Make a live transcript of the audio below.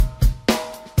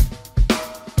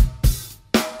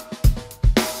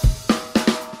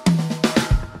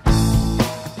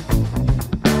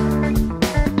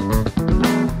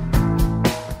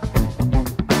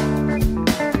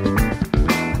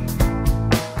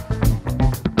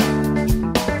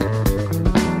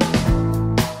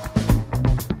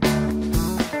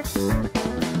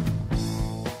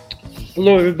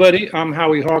Hello, everybody. I'm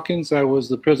Howie Hawkins. I was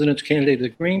the presidential candidate of the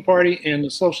Green Party and the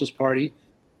Socialist Party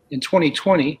in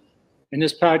 2020. And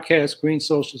this podcast, Green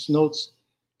Socialist Notes,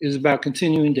 is about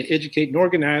continuing to educate and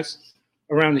organize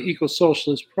around the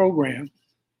eco-socialist program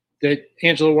that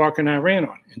Angela Walker and I ran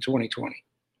on in 2020.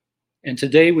 And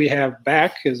today we have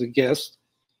back as a guest,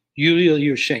 Yuliya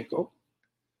Yurchenko,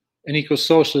 an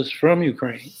eco-socialist from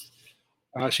Ukraine.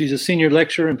 She's a senior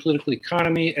lecturer in political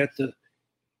economy at the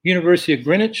University of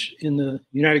Greenwich in the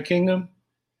United Kingdom.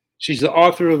 She's the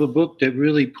author of a book that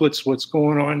really puts what's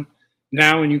going on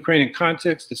now in Ukraine in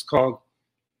context. It's called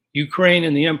Ukraine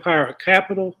and the Empire of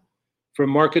Capital, From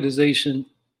Marketization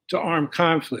to Armed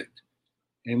Conflict.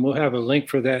 And we'll have a link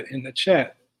for that in the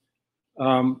chat.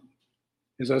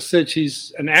 As I said,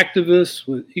 she's an activist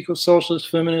with eco-socialist,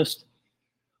 feminist,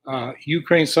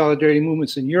 Ukraine solidarity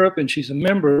movements in Europe, and she's a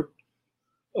member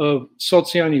of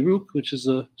Socialist, which is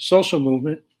a social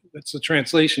movement. That's a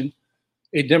translation,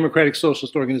 a democratic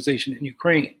socialist organization in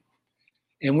Ukraine.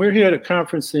 And we're here at a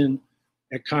conference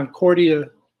at Concordia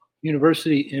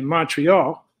University in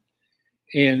Montreal,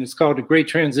 and it's called the Great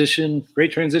Transition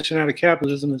Out of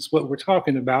Capitalism. Is what we're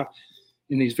talking about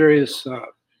in these various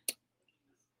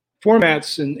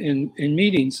formats and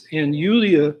meetings. And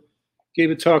Yuliya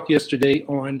gave a talk yesterday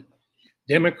on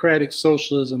democratic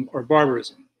socialism or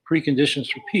barbarism, preconditions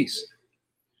for peace.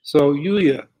 So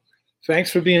Yuliya,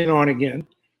 thanks for being on again.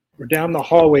 We're down the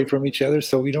hallway from each other,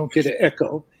 so we don't get an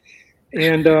echo.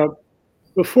 And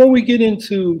before we get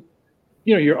into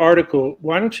your article,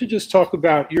 why don't you just talk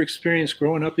about your experience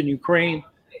growing up in Ukraine,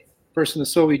 first in the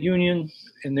Soviet Union,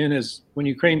 and then when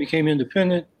Ukraine became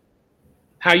independent,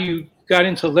 how you got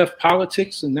into left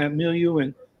politics in that milieu,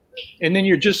 and then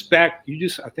you're just back.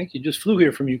 I think you just flew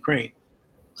here from Ukraine,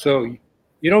 so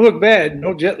you don't look bad,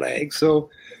 no jet lag. So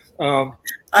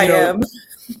I am.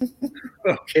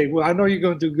 Okay, well, I know you're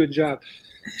going to do a good job.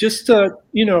 Just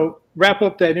wrap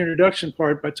up that introduction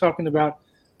part by talking about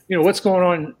what's going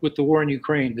on with the war in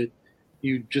Ukraine that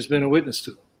you've just been a witness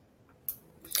to.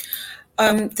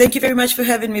 Thank you very much for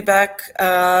having me back.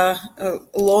 A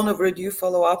long overdue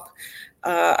follow-up,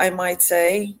 I might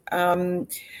say. I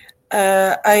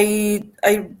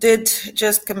did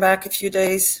just come back a few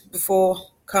days before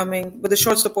coming with a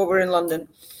short stopover in London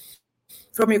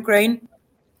from Ukraine.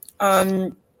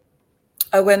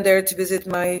 I went there to visit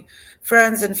my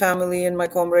friends and family and my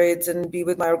comrades and be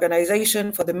with my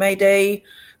organization for the May Day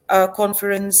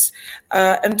conference,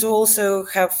 and to also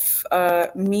have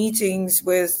meetings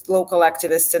with local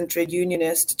activists and trade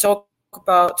unionists to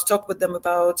talk with them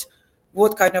about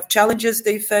what kind of challenges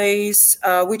they face,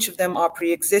 which of them are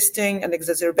pre-existing and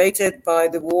exacerbated by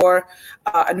the war,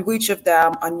 and which of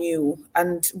them are new,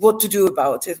 and what to do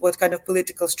about it, what kind of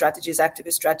political strategies,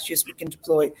 activist strategies we can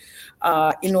deploy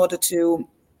in order to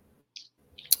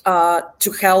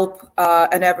help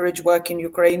an average working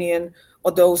Ukrainian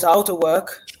or those out of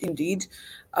work, indeed,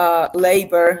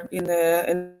 labor in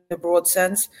a broad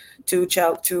sense, to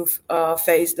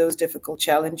face those difficult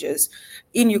challenges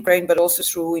in Ukraine, but also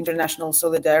through international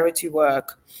solidarity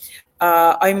work.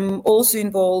 I'm also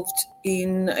involved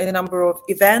in a number of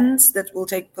events that will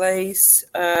take place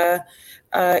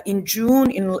in June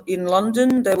in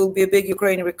London. There will be a big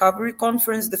Ukraine recovery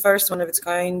conference. The first one of its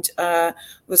kind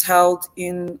was held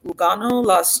in Lugano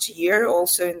last year,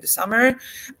 also in the summer.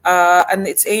 And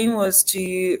its aim was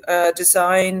to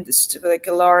design like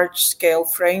a large-scale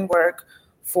framework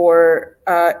for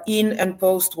in and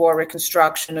post-war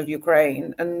reconstruction of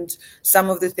Ukraine. And some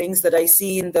of the things that I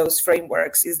see in those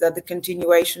frameworks is that the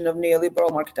continuation of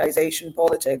neoliberal marketization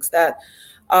politics that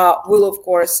will, of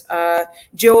course,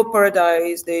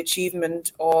 jeopardize the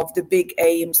achievement of the big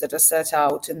aims that are set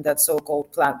out in that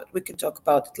so-called plan. But we can talk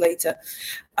about it later.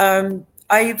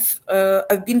 I've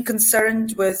been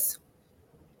concerned with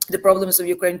the problems of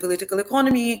Ukraine political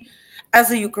economy. As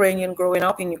a Ukrainian growing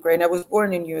up in Ukraine, I was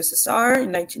born in USSR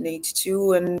in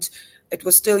 1982, and it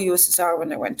was still USSR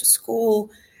when I went to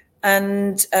school.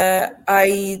 And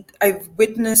I've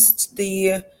witnessed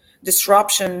the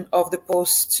disruption of the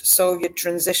post-Soviet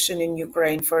transition in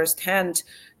Ukraine firsthand.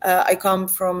 I come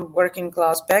from working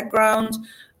class background.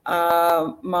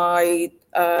 My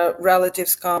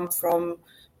relatives come from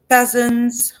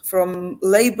peasants, from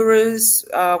laborers.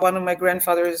 One of my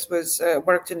grandfathers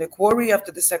worked in the quarry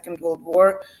after the Second World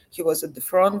War. He was at the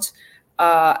front.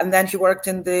 And then he worked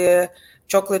in the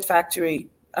chocolate factory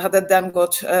that then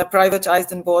got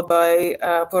privatized and bought by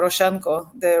Poroshenko,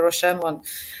 the Russian one.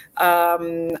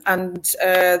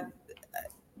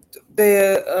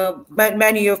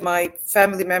 Many of my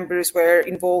family members were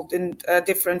involved in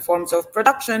different forms of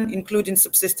production, including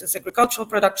subsistence agricultural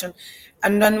production.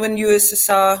 And then when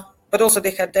USSR but also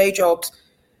they had day jobs.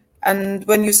 And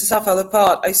when USSR fell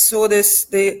apart, I saw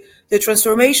the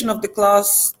transformation of the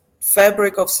class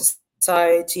fabric of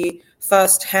society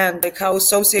firsthand, like how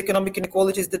socioeconomic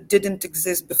inequalities that didn't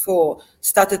exist before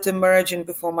started emerging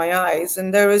before my eyes.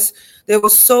 And there was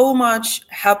so much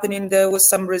happening. There was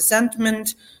some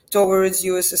resentment towards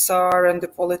USSR and the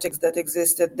politics that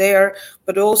existed there,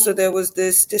 but also there was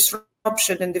this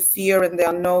disruption and the fear and the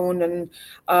unknown and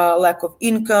lack of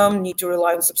income, need to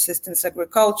rely on subsistence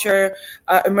agriculture,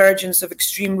 emergence of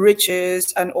extreme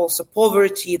riches, and also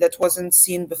poverty that wasn't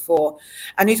seen before.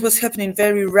 And it was happening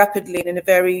very rapidly and in a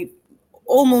very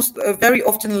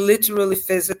often literally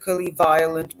physically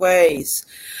violent ways.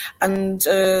 And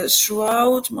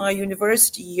throughout my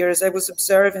university years, I was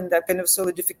observing that kind of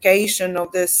solidification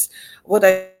of this, what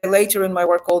I later in my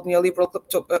work called neoliberal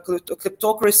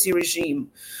kleptocracy regime,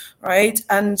 right?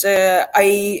 And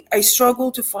I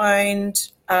struggled to find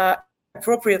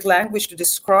appropriate language to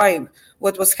describe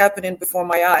what was happening before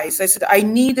my eyes. I said I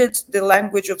needed the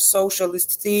language of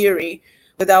socialist theory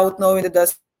without knowing that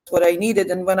that's what I needed.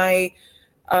 And when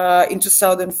in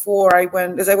 2004, I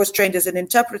went, as I was trained as an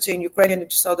interpreter in Ukrainian in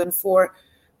 2004,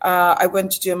 I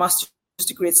went to do a master's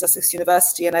degree at Sussex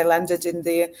University, and I landed in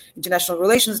the international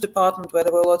relations department where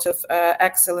there were a lot of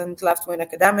excellent left-wing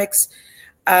academics.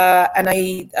 And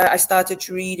I started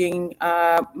reading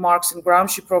Marx and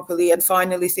Gramsci properly, and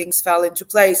finally things fell into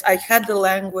place. I had the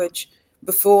language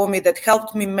before me that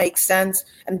helped me make sense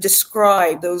and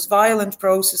describe those violent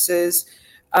processes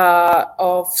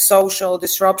of social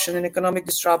disruption and economic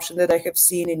disruption that I have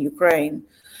seen in Ukraine.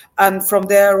 And from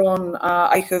there on,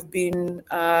 I've been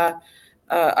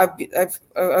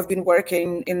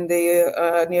working in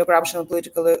the neo-Gramscian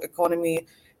political economy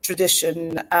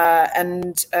tradition,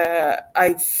 and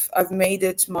I've made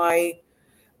it my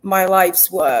life's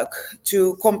work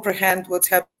to comprehend what's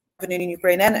happening in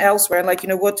Ukraine and elsewhere.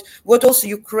 And what also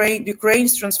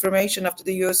Ukraine's transformation after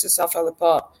the USSR fell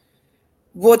apart,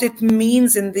 what it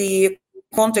means in the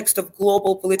context of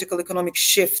global political economic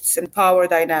shifts and power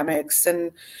dynamics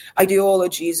and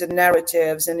ideologies and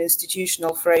narratives and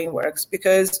institutional frameworks,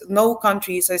 because no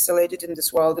country is isolated in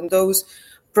this world. And those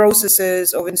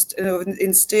processes of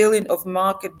instilling of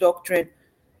market doctrine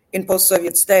in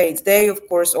post-Soviet states, they of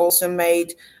course also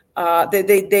made,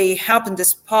 they happened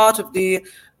as part of the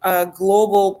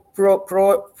global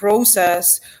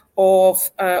process of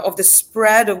the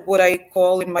spread of what I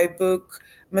call in my book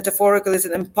metaphorically as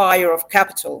an empire of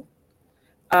capital.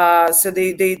 So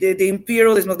the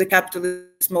imperialism of the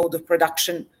capitalist mode of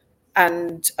production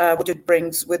and what it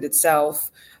brings with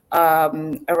itself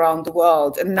around the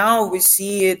world. And now we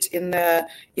see it in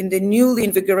the newly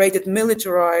invigorated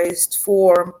militarized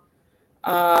form,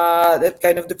 that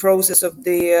kind of the process of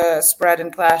the spread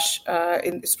and clash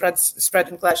in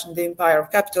the empire of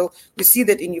capital. We see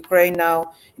that in Ukraine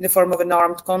now in the form of an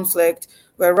armed conflict,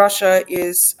 where Russia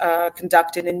is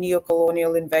conducting a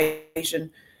neo-colonial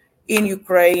invasion in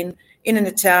Ukraine in an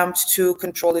attempt to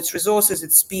control its resources,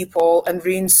 its people, and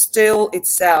reinstill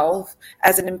itself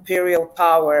as an imperial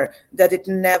power that it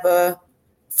never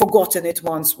forgotten it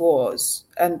once was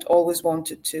and always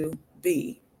wanted to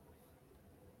be.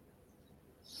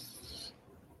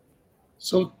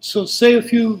 So say a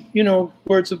few,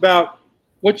 words about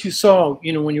what you saw,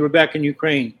 when you were back in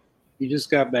Ukraine. You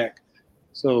just got back.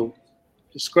 So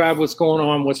describe what's going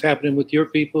on, what's happening with your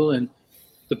people and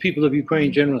the people of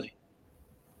Ukraine generally.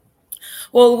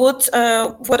 Well, what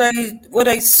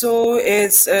I saw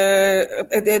is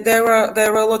there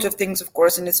are a lot of things, of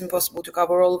course, and it's impossible to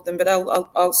cover all of them. But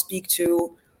I'll speak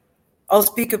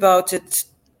about it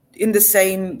in the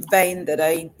same vein that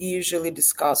I usually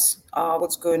discuss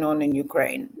what's going on in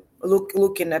Ukraine.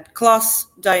 Looking at class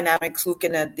dynamics,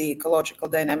 looking at the ecological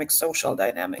dynamics, social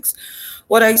dynamics.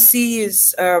 What I see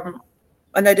is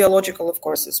and ideological, of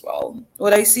course, as well.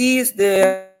 What I see is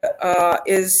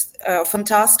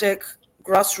fantastic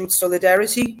grassroots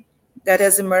solidarity that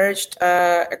has emerged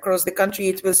across the country.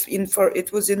 It was in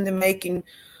the making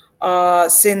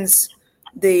since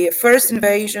the first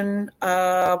invasion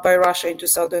by Russia in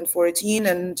 2014,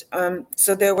 and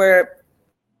so there were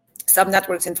some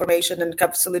networks information and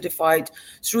have solidified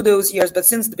through those years. But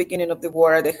since the beginning of the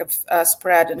war, they have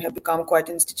spread and have become quite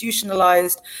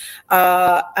institutionalized.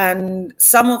 And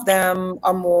some of them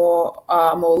are more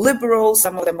liberal.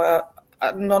 Some of them are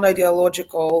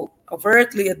non-ideological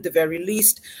overtly, at the very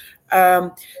least.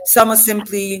 Some are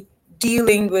simply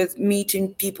dealing with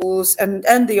meeting people's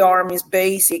and the army's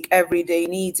basic everyday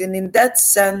needs. And in that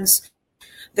sense,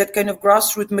 that kind of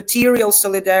grassroots material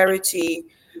solidarity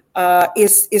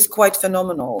is quite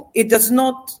phenomenal. It does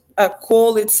not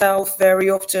call itself very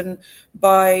often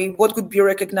by what could be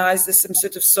recognized as some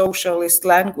sort of socialist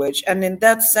language. And in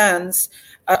that sense,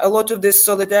 a lot of this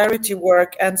solidarity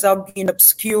work ends up being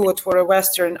obscured for a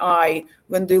Western eye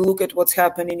when they look at what's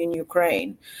happening in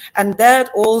Ukraine. And that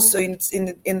also, in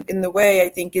the way, I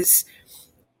think, is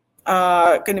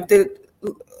kind of the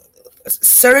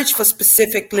search for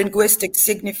specific linguistic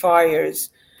signifiers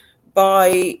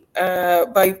by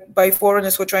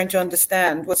foreigners who are trying to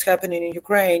understand what's happening in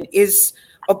Ukraine is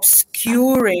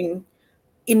obscuring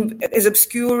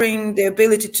the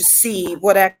ability to see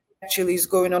what actually is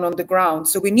going on the ground.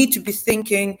 So we need to be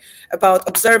thinking about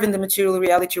observing the material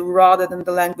reality rather than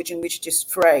the language in which it is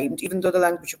framed, even though the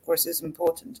language, of course, is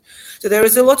important. So there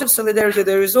is a lot of solidarity.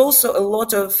 There is also a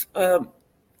lot of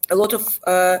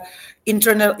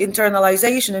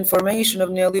internalization, information of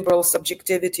neoliberal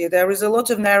subjectivity. There is a lot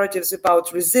of narratives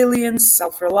about resilience,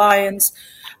 self-reliance,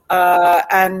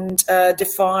 and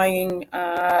defying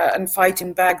and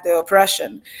fighting back the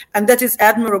oppression. And that is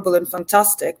admirable and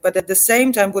fantastic. But at the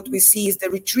same time, what we see is the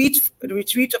retreat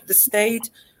of the state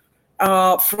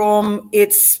from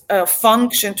its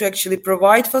function to actually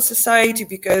provide for society,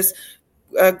 because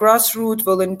grassroots,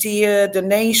 volunteer,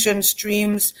 donation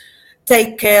streams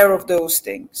take care of those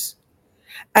things.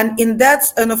 And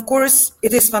of course,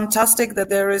 it is fantastic that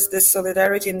there is this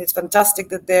solidarity, and it's fantastic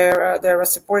that there are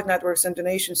support networks and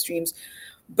donation streams.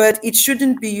 But it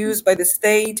shouldn't be used by the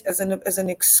state as an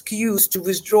excuse to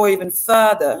withdraw even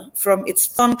further from its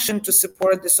function to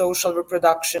support the social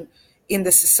reproduction in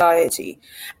the society.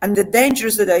 And the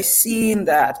dangers that I see in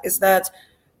that is that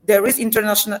there is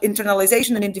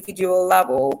internalization at individual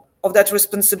level of that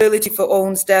responsibility for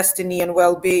one's destiny and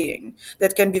well-being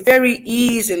that can be very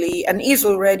easily, and is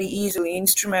already easily,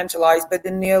 instrumentalized by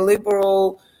the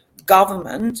neoliberal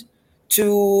government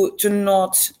to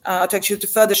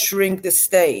further shrink the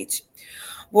state.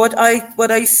 What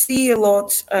I see a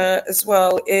lot as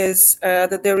well is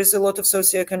that there is a lot of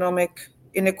socioeconomic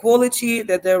inequality,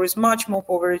 that there is much more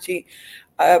poverty,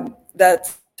 that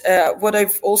what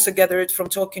I've also gathered from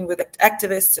talking with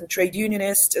activists and trade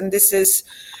unionists, and this is,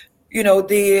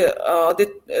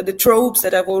 the tropes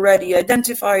that I've already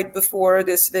identified before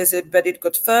this visit, but it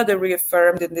got further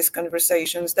reaffirmed in these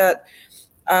conversations, that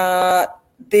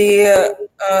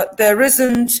there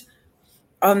isn't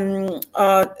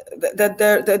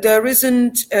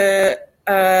a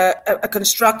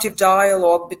constructive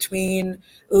dialogue between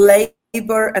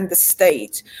labor and the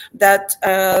state, that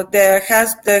there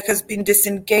has been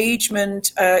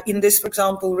disengagement in this, for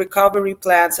example, recovery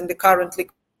plans and the current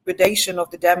liquidation of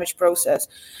the damage process.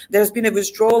 There's been a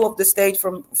withdrawal of the state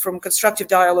from constructive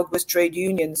dialogue with trade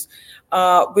unions.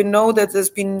 We know that there's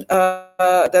been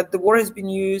that the war has been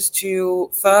used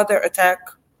to further attack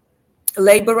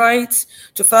labor rights,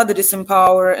 to further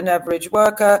disempower an average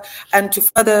worker, and to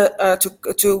further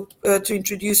to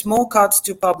introduce more cuts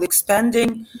to public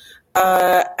spending,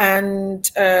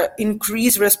 and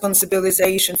increase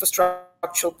responsibilization for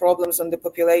structural problems on the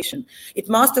population. It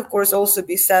must, of course, also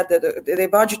be said that the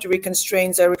budgetary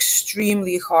constraints are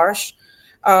extremely harsh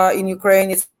in Ukraine.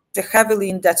 It's a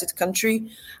heavily indebted country,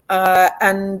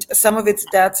 and some of its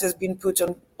debts has been put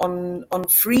on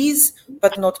freeze,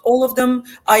 but not all of them.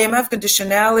 IMF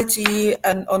conditionality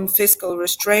and on fiscal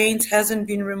restraint hasn't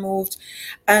been removed,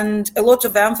 and a lot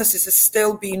of emphasis is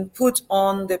still being put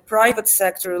on the private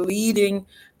sector leading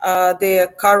the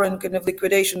current kind of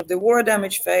liquidation of the war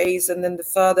damage phase, and then the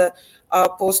further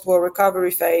post-war recovery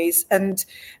phase. And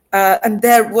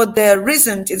there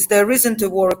isn't a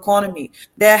war economy.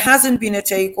 There hasn't been a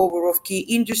takeover of key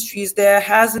industries. There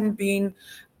hasn't been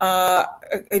a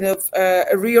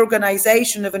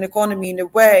reorganization of an economy in a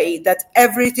way that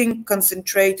everything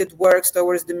concentrated works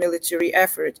towards the military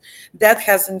effort. That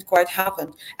hasn't quite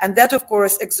happened. And that, of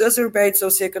course, exacerbates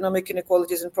socioeconomic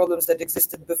inequalities and problems that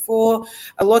existed before.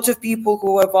 A lot of people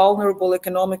who are vulnerable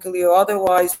economically or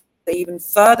otherwise, they even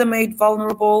further made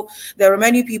vulnerable. There are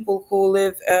many people who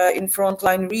live in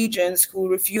frontline regions who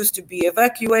refuse to be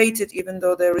evacuated, even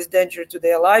though there is danger to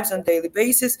their lives on a daily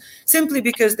basis, simply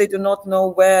because they do not know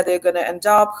where they're going to end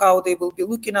up, how they will be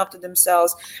looking after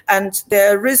themselves. And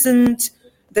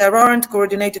there aren't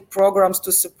coordinated programs to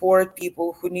support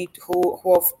people who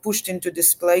have pushed into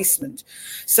displacement.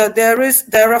 So there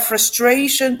are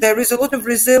frustration. There is a lot of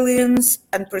resilience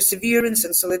and perseverance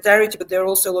and solidarity, but there are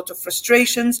also a lot of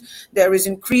frustrations. There is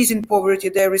increase in poverty.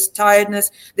 There is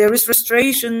tiredness. There is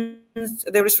frustration.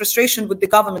 There is frustration with the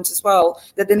government as well,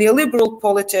 that the neoliberal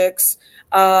politics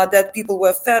that people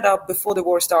were fed up before the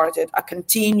war started are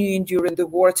continuing during the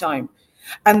wartime.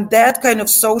 And that kind of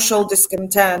social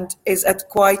discontent is at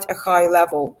quite a high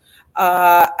level.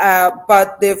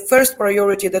 But the first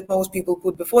priority that most people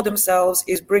put before themselves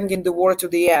is bringing the war to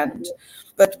the end.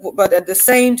 But at the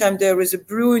same time, there is a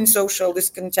brewing social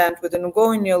discontent with an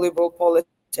ongoing neoliberal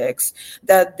politics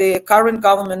that the current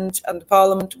government and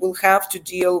parliament will have to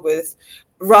deal with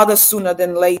rather sooner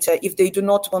than later if they do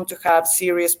not want to have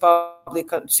serious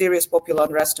popular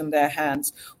unrest on their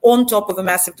hands, on top of a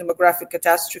massive demographic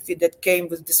catastrophe that came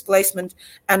with displacement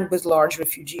and with large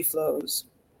refugee flows.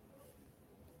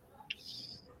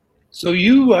 So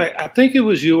I think it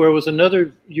was you, or it was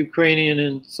another Ukrainian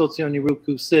in Socialist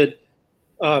who said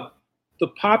the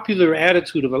popular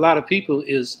attitude of a lot of people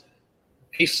is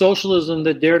a socialism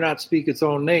that dare not speak its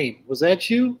own name. Was that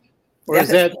you? Or is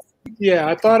that, yeah,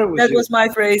 I thought it was That you. was my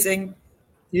phrasing.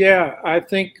 Yeah, I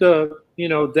think,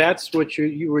 that's what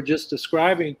you were just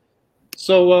describing.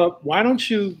 So why don't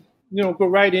you, go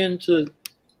right into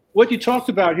what you talked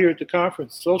about here at the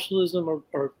conference, socialism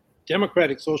or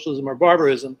democratic socialism or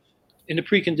barbarism in the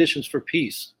preconditions for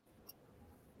peace.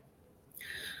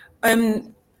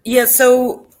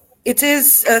 So it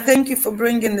is. Thank you for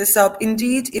bringing this up.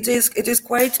 Indeed, it is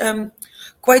quite an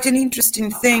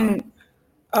interesting thing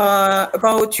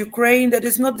about Ukraine that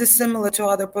is not dissimilar to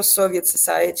other post-Soviet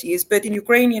societies, but in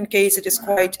Ukrainian case, it is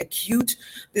quite acute.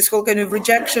 This whole kind of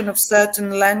rejection of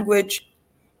certain language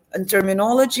and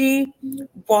terminology,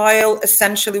 while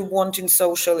essentially wanting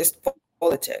socialist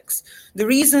politics. The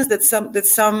reasons that some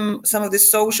of the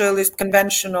socialist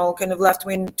conventional kind of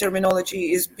left-wing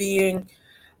terminology is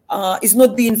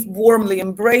not being warmly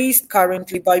embraced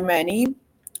currently by many,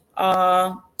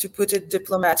 to put it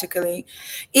diplomatically,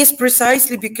 is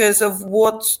precisely because of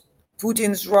what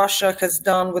Putin's Russia has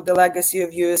done with the legacy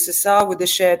of USSR, with the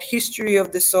shared history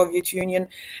of the Soviet Union,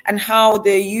 and how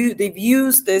they've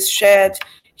used this shared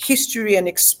history and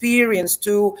experience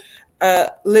to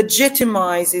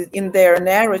legitimize in their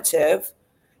narrative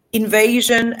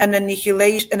invasion and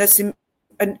annihilation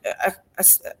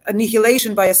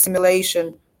annihilation by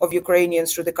assimilation of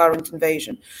Ukrainians through the current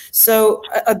invasion. So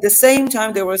at the same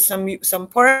time, there were some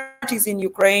parties in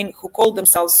Ukraine who called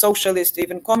themselves socialist,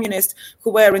 even communist,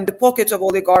 who were in the pocket of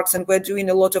oligarchs and were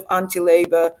doing a lot of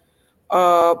anti-labor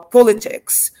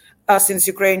politics since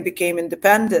Ukraine became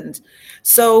independent.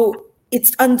 So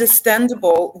it's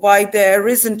understandable why there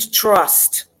isn't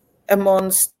trust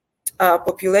amongst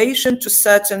population to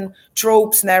certain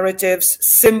tropes, narratives,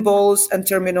 symbols, and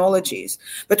terminologies.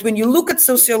 But when you look at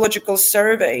sociological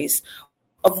surveys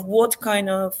of what kind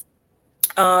of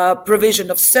provision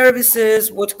of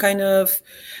services, what kind of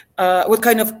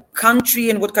country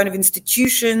and what kind of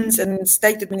institutions and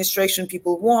state administration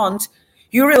people want,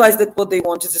 you realize that what they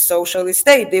want is a socialist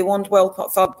state. They want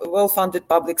well-funded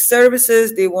public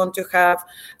services. They want to have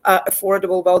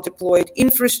affordable, well-deployed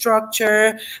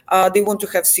infrastructure. They want to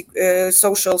have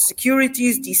social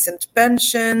securities, decent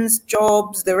pensions,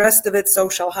 jobs, the rest of it,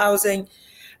 social housing.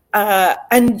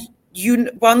 And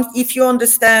if you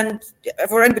understand,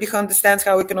 for anybody who understands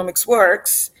how economics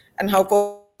works and how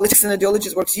politics and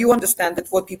ideologies works, you understand that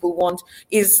what people want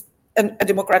is a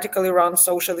democratically run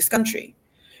socialist country.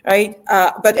 Right.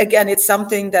 But again, it's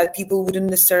something that people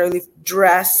wouldn't necessarily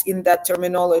dress in that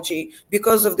terminology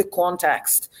because of the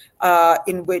context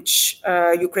in which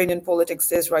Ukrainian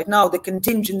politics is right now, the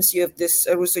contingency of this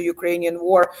Russo-Ukrainian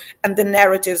war and the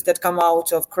narratives that come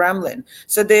out of Kremlin.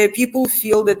 So the people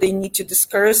feel that they need to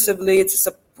discursively, it's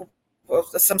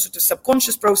some sort of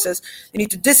subconscious process, they need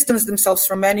to distance themselves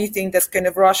from anything that's kind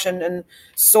of Russian and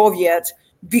Soviet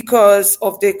because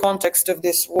of the context of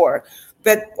this war.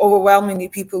 But overwhelmingly,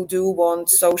 people do want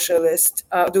socialist,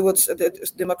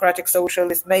 the democratic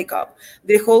socialist makeup.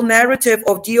 The whole narrative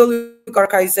of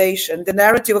de-oligarchization, the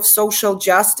narrative of social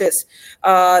justice,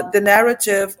 the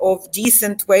narrative of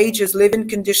decent wages, living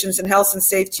conditions, and health and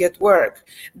safety at work.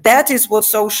 That is what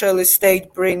socialist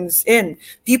state brings in.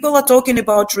 People are talking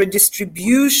about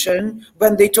redistribution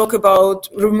when they talk about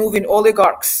removing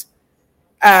oligarchs.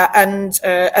 And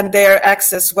their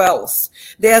excess wealth.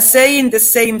 They are saying the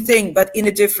same thing, but in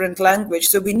a different language.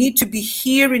 So we need to be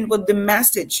hearing what the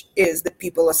message is that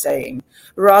people are saying,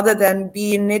 rather than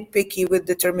being nitpicky with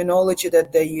the terminology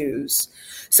that they use.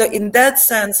 So in that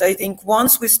sense, I think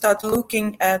once we start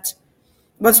doing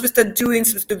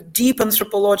sort of deep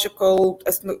anthropological,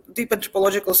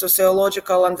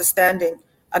 sociological understanding,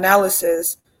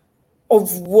 analysis,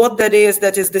 of what that is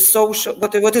the social,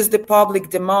 what is the public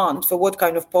demand for what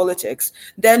kind of politics,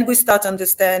 then we start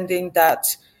understanding that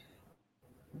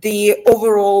the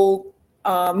overall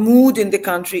mood in the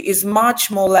country is much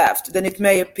more left than it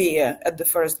may appear at the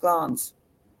first glance.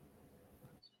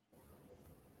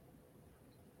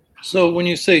 So when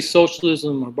you say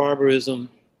socialism or barbarism,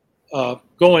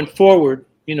 going forward,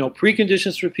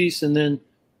 preconditions for peace and then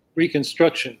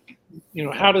reconstruction,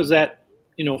 how does that,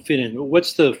 fit in?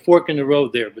 What's the fork in the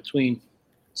road there between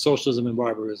socialism and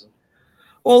barbarism?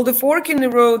 Well, the fork in the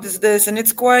road is this, and it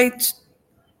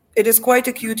is quite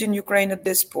acute in Ukraine at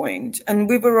this point. And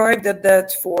we've arrived at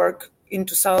that fork in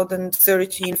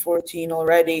 2013-14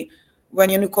 already, when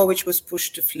Yanukovych was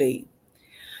pushed to flee.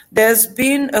 There's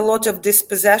been a lot of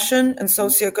dispossession and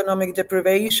socioeconomic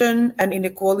deprivation and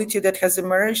inequality that has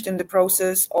emerged in the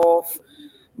process of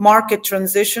market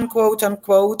transition, quote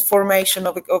unquote, formation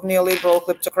of neoliberal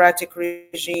kleptocratic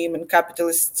regime and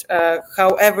capitalist,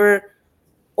 however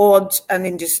odd and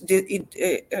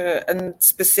and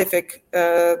specific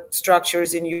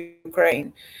structures in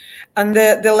Ukraine. And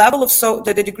the level of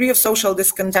the degree of social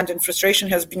discontent and frustration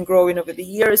has been growing over the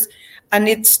years, and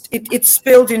it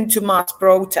spilled into mass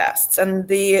protests. And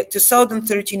the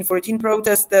 2013-14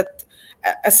 protests that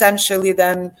essentially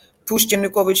then pushed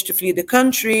Yanukovych to flee the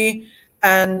country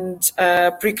and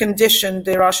preconditioned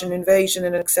the Russian invasion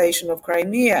and annexation of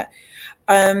Crimea.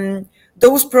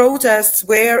 Those protests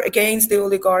were against the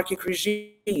oligarchic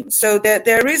regime. So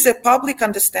there is a public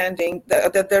understanding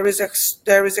that there is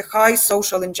a high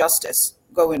social injustice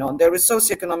going on. There is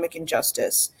socioeconomic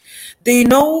injustice. They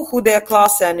know who their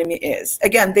class enemy is.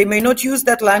 Again, they may not use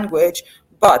that language,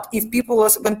 but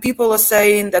when people are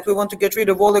saying that we want to get rid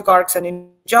of oligarchs and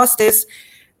injustice,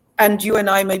 and you and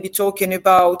I may be talking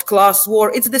about class war,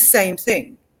 it's the same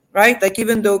thing. Right? Like,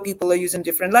 even though people are using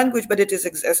different language, but it is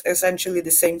essentially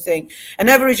the same thing. An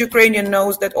average Ukrainian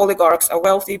knows that oligarchs are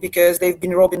wealthy because they've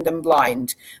been robbing them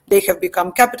blind. They have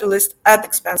become capitalist at the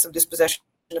expense of dispossession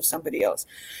of somebody else.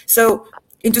 So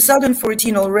in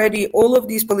 2014 already, all of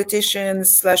these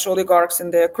politicians / oligarchs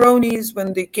and their cronies,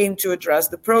 when they came to address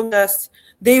the protests,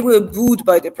 they were booed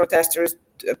by the protesters.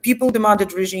 People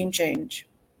demanded regime change.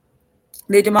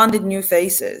 They demanded new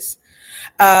faces.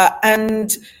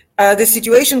 The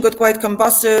situation got quite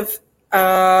combustive,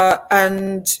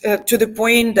 and to the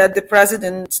point that the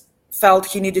president felt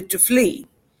he needed to flee.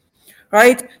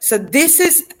 Right. So this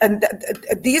is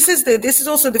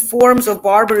also the forms of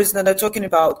barbarism that I'm talking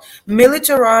about: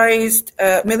 militarized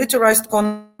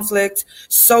conflict,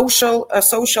 social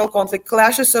conflict,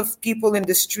 clashes of people in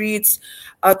the streets,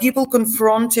 people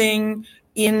confronting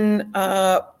in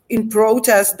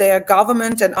protest their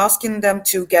government and asking them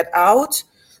to get out.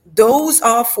 Those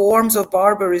are forms of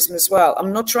barbarism as well.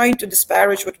 I'm not trying to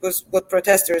disparage what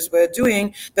protesters were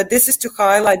doing, but this is to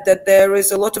highlight that there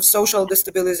is a lot of social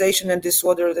destabilization and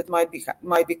disorder that might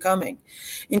be coming.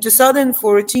 In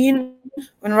 2014,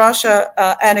 when Russia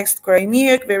annexed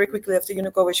Crimea, very quickly after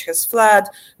Yanukovych has fled,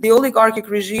 the oligarchic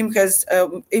regime has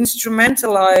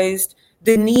instrumentalized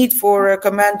the need for a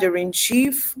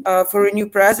commander-in-chief, for a new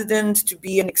president to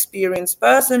be an experienced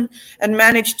person, and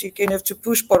managed to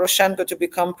push Poroshenko to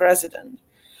become president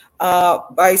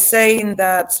by saying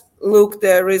that, look,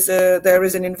 there is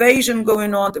an invasion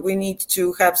going on, that we need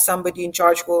to have somebody in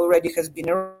charge who already has been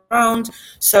around.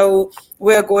 So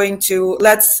we're going to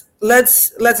let's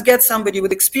get somebody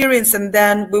with experience, and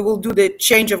then we will do the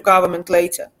change of government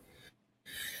later.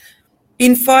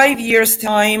 In 5 years'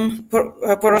 time,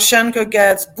 Poroshenko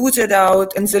gets booted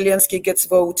out and Zelensky gets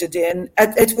voted in.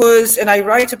 It was, and I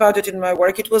write about it in my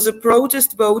work, it was a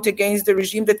protest vote against the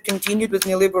regime that continued with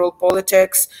neoliberal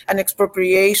politics and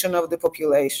expropriation of the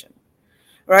population,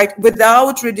 right?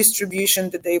 Without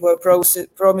redistribution that they were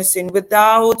promising,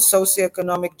 without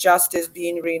socioeconomic justice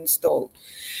being reinstalled.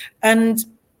 And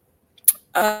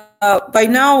by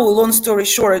now, long story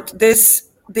short,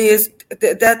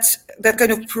 that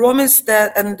kind of promise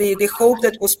that and the hope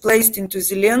that was placed into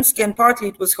Zelensky, and partly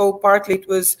it was hope, partly it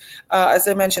was, as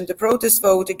I mentioned, the protest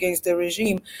vote against the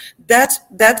regime,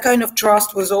 that kind of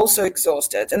trust was also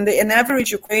exhausted. And an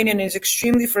average Ukrainian is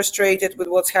extremely frustrated with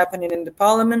what's happening in the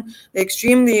parliament. They're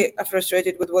extremely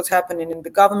frustrated with what's happening in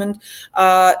the government.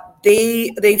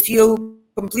 They feel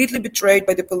completely betrayed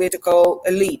by the political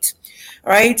elite,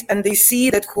 right? And they see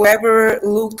that whoever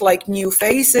looked like new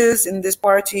faces in this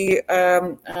party,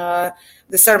 the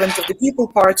Servant of the People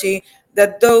party,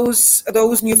 that those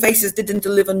new faces didn't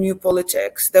deliver new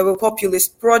politics. They were a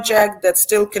populist project that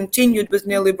still continued with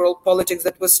neoliberal politics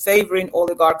that was favoring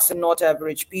oligarchs and not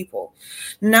average people.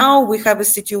 Now we have a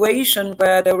situation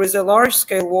where there is a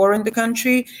large-scale war in the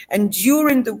country, and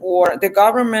during the war, the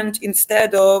government,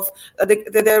 instead of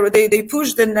they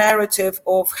push the narrative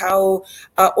of how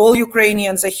all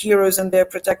Ukrainians are heroes and they're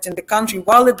protecting the country,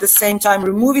 while at the same time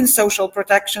removing social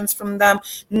protections from them,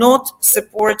 not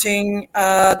supporting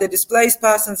the displaced displaced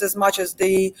persons as much as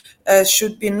they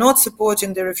should be not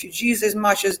supporting the refugees as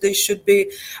much as they should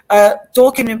be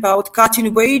talking about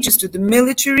cutting wages to the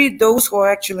military, those who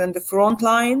are actually in the front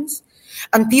lines,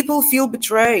 and people feel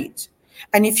betrayed.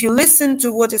 And if you listen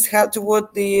to what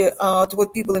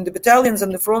people in the battalions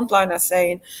and the front line are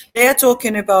saying, they are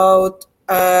talking about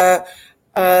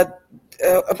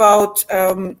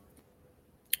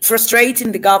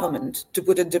frustrating the government, to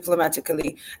put it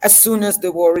diplomatically, as soon as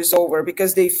the war is over,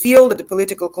 because they feel that the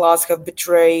political class have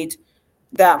betrayed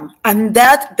them. And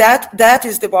that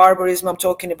is the barbarism I'm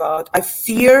talking about. I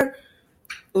fear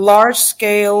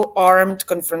large-scale armed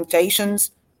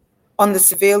confrontations on the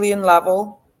civilian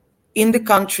level in the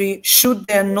country, should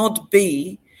there not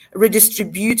be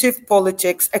redistributive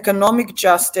politics, economic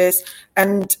justice,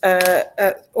 and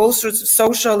all sorts of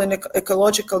social and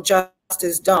ecological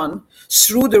justice done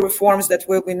through the reforms that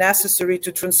will be necessary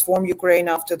to transform Ukraine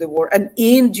after the war and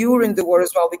during the war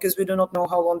as well, because we do not know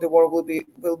how long the war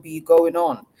will be going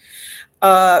on.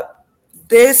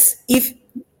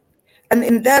 And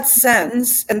in that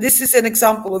sense, and this is an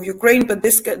example of Ukraine, but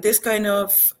this kind of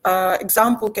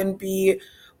example can be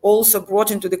also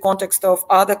brought into the context of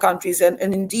other countries and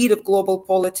indeed of global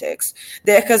politics.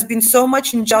 There has been so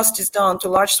much injustice done to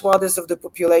large swaths of the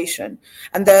population,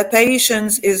 and their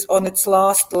patience is on its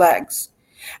last legs.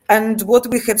 And what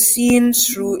we have seen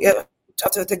through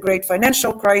after the great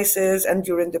financial crisis and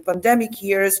during the pandemic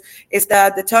years is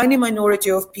that the tiny minority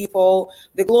of people,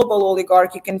 the global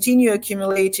oligarchy, continue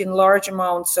accumulating large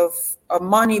amounts of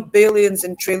money, billions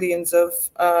and trillions of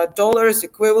dollars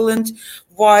equivalent,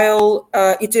 while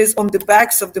it is on the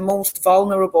backs of the most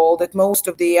vulnerable that most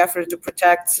of the effort to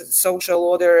protect social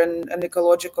order and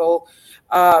ecological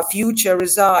future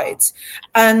resides.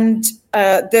 And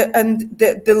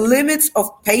the limits of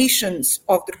patience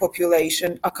of the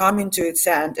population are coming to its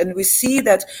end. And we see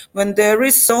that when there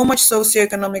is so much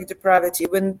socioeconomic depravity,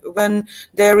 when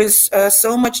there is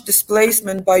so much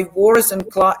displacement by wars and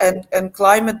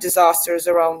climate disasters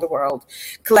around the world,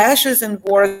 clashes and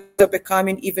wars are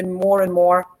becoming even more and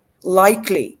more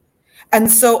likely.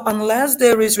 And so unless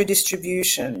there is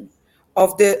redistribution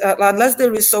of unless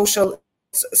there is social,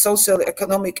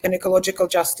 economic and ecological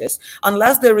justice,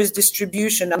 unless there is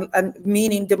distribution and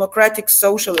meaning democratic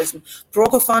socialism,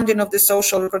 proper funding of the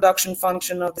social reproduction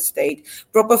function of the state,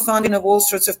 proper funding of all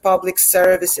sorts of public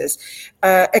services,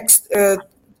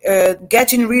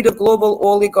 getting rid of global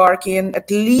oligarchy and at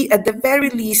the very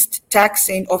least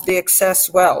taxing of the excess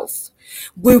wealth,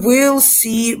 we will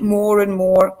see more and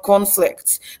more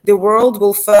conflicts. The world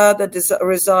will further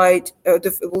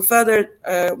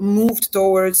move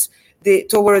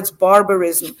towards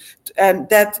barbarism, and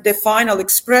that the final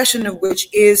expression of which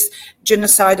is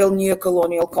genocidal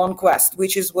neo-colonial conquest,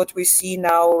 which is what we see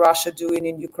now Russia doing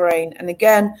in Ukraine. And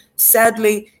again,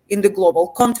 sadly, in the global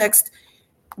context,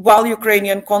 while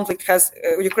Ukrainian conflict has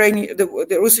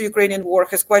the Russo-Ukrainian war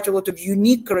has quite a lot of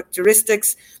unique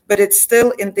characteristics, but it's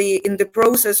still in the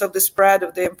process of the spread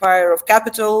of the empire of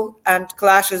capital and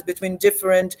clashes between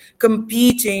different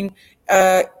competing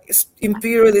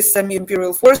imperialist,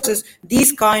 semi-imperial forces.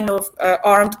 These kind of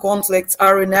armed conflicts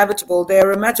are inevitable.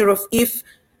 They're a matter of if.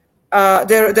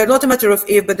 They're not a matter of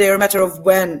if, but they're a matter of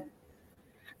when.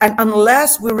 And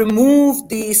unless we remove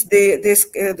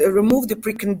remove the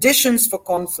preconditions for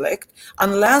conflict,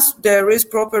 unless there is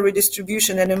proper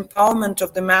redistribution and empowerment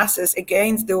of the masses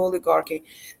against the oligarchy,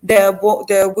 there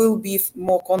will be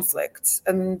more conflicts.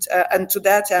 And to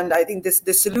that end, I think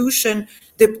the solution,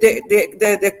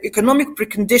 the economic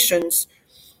preconditions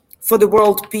for the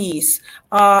world peace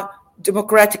are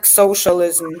democratic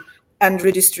socialism and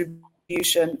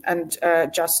redistribution and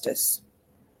justice.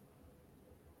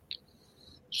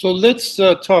 So let's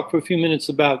talk for a few minutes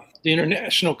about the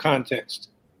international context.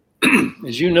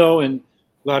 As you know, and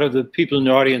a lot of the people in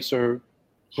the audience are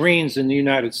Greens in the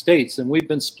United States, and we've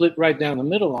been split right down the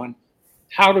middle on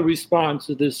how to respond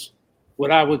to this, what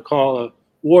I would call a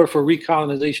war for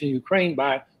recolonization of Ukraine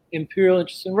by imperial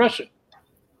interests in Russia.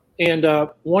 And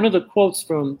one of the quotes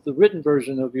from the written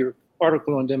version of your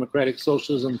article on democratic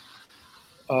socialism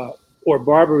or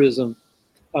barbarism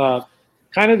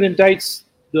kind of indicts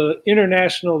the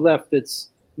international left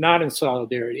that's not in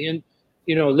solidarity. And,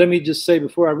 let me just say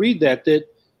before I read that,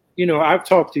 I've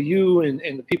talked to you and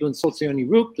the people in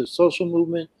Socialist, the social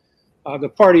movement, the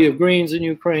Party of Greens in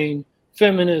Ukraine,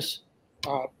 feminists,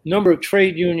 number of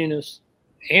trade unionists,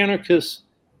 anarchists,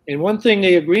 and one thing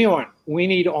they agree on, we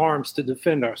need arms to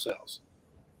defend ourselves.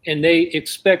 And they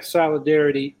expect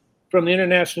solidarity from the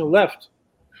international left,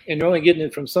 and they're only getting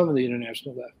it from some of the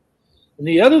international left. And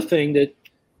the other thing that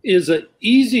is an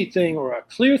easy thing or a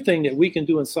clear thing that we can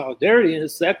do in solidarity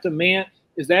is that demand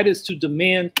that is to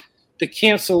demand the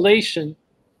cancellation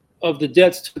of the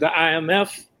debts to the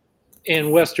IMF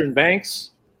and Western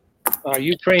banks.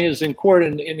 Ukraine is in court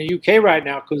in the UK right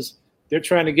now because they're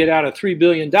trying to get out of $3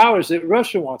 billion that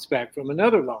Russia wants back from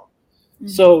another loan. Mm-hmm.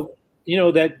 So,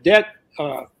 that debt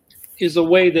is a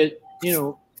way that,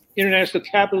 international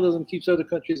capitalism keeps other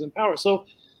countries in power. So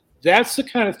that's the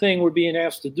kind of thing we're being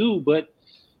asked to do. But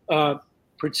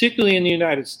particularly in the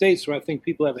United States, where I think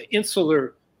people have an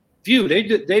insular view,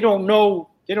 they don't know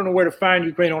where to find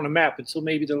Ukraine on the map until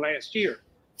maybe the last year.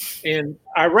 And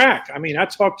Iraq, I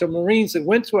talked to Marines that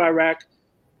went to Iraq,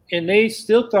 and they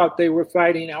still thought they were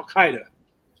fighting Al Qaeda,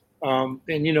 and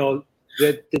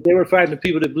that they were fighting the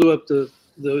people that blew up the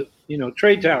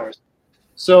trade towers.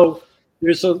 So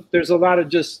there's a lot of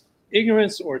just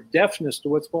ignorance or deafness to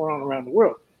what's going on around the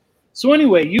world. So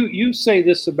anyway, you say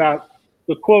this about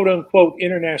the quote unquote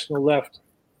international left.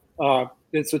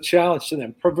 It's a challenge to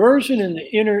them. Perversion in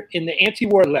the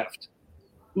anti-war left,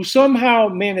 who somehow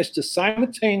managed to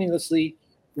simultaneously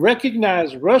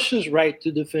recognize Russia's right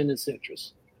to defend its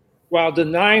interests, while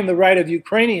denying the right of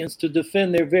Ukrainians to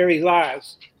defend their very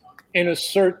lives and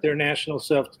assert their national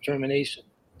self-determination.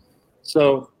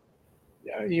 So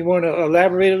you want to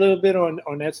elaborate a little bit on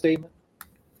that statement?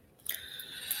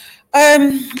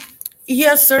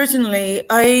 Yes, certainly.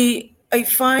 I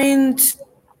find some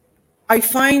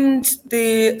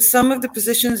of the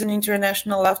positions in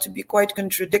international left to be quite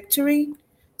contradictory,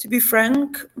 to be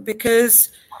frank, because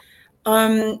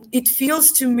it appears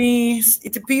to me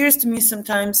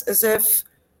sometimes as if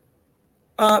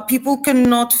people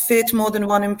cannot fit more than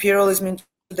one imperialism into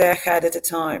their head at a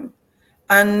time.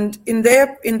 And in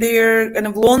their kind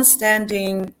of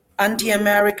long-standing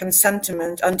anti-American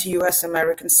sentiment, anti-US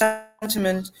American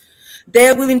sentiment,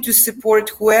 they're willing to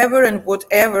support whoever and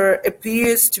whatever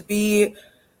appears to be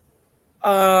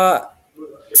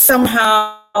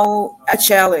somehow a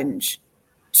challenge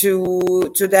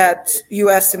to that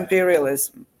US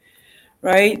imperialism,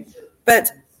 right?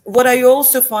 But what I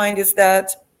also find is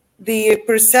that the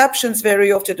perceptions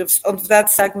very often of that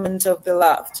segment of the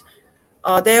left,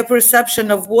 their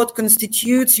perception of what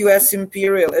constitutes US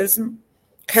imperialism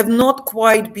have not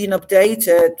quite been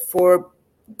updated for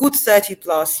good 30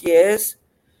 plus years.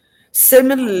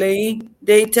 Similarly,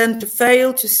 they tend to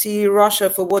fail to see Russia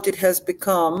for what it has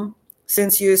become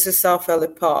since USSR fell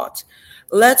apart,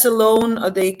 let alone are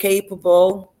they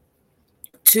capable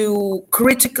to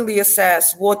critically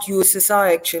assess what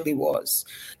USSR actually was.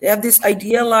 They have this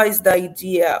idealized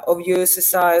idea of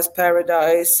USSR as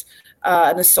paradise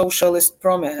and a socialist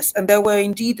promise. And there were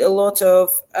indeed a lot of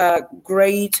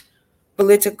great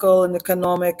political and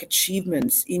economic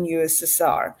achievements in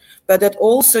USSR, but that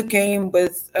also came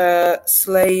with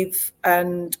slave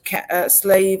and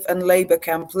labor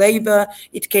camp labor.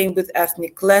 It came with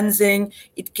ethnic cleansing.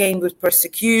 It came with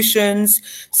persecutions.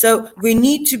 So we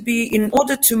need to be, in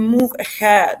order to move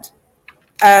ahead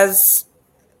as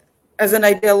an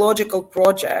ideological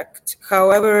project,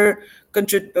 however,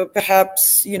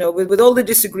 perhaps, with all the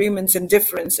disagreements and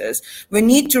differences, we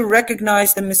need to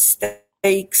recognize the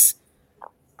mistakes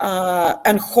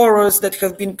and horrors that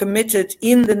have been committed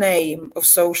in the name of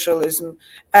socialism,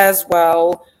 as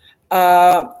well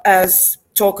as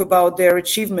talk about their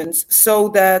achievements, so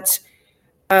that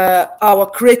our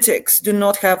critics do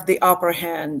not have the upper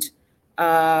hand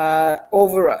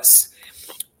over us.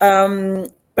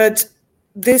 But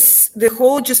the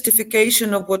whole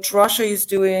justification of what Russia is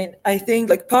doing, I think,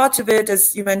 like, part of it,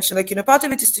 as you mentioned, part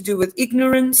of it is to do with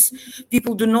ignorance.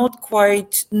 People do not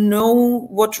quite know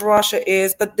what Russia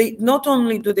is, but they not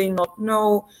only do they not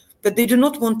know, but they do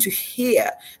not want to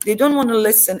hear. They don't want to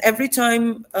listen. Every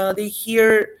time they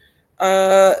hear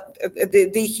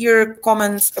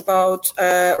comments about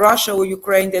Russia or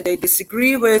Ukraine that they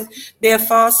disagree with, they are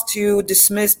fast to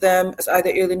dismiss them as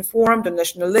either ill-informed or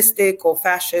nationalistic or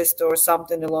fascist or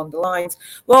something along the lines,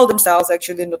 while themselves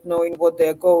actually not knowing what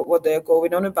they're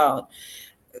going on about.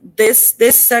 This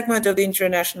segment of the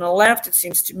international left, it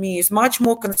seems to me, is much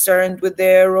more concerned with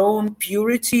their own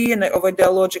purity and of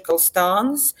ideological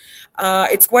stance.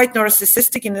 It's quite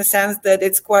narcissistic in the sense that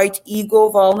it's quite ego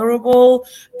vulnerable.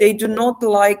 They do not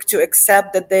like to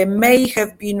accept that they may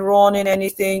have been wrong in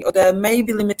anything, or there may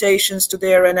be limitations to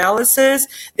their analysis.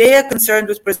 They are concerned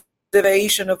with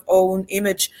preservation of own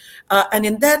image. And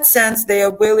in that sense, they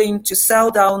are willing to sell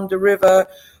down the river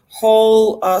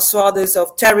whole swaths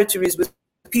of territories with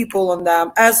people on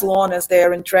them, as long as they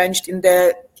are entrenched in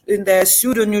their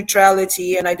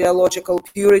pseudo-neutrality and ideological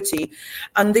purity.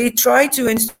 And they try to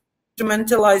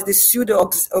instrumentalize this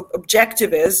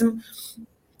pseudo-objectivism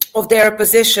of their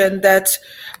position that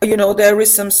there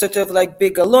is some sort of like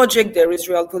bigger logic, there is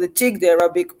realpolitik, there are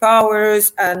big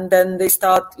powers, and then they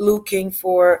start looking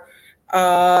for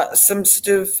some sort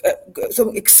of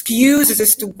some excuses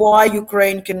as to why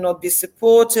Ukraine cannot be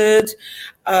supported,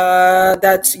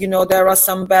 that there are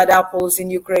some bad apples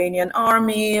in Ukrainian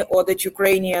army, or that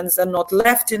Ukrainians are not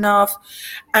left enough.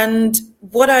 And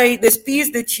this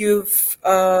piece that you've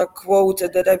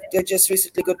quoted that just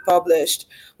recently got published,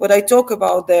 what I talk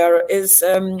about there is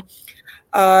the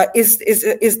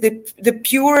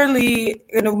purely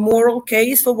moral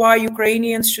case for why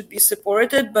Ukrainians should be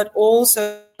supported, but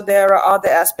also there are other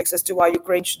aspects as to why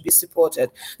Ukraine should be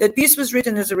supported. That piece was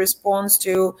written as a response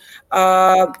to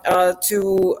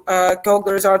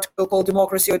Kogler's article called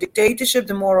 "Democracy or Dictatorship: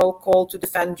 The Moral Call to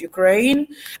Defend Ukraine,"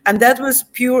 and that's a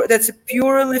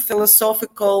purely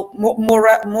philosophical,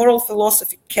 moral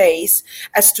philosophy case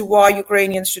as to why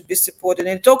Ukrainians should be supported.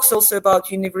 And it talks also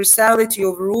about universality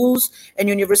of rules and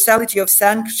universality of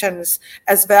sanctions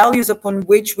as values upon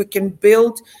which we can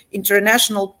build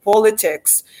international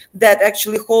politics that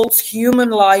actually holds human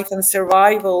life and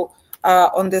survival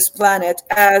on this planet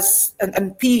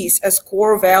and peace as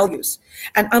core values.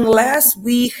 And unless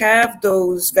we have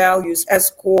those values as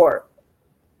core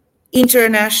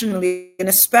internationally, and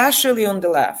especially on the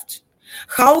left,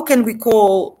 how can we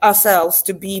call ourselves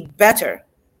to be better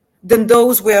than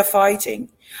those we are fighting?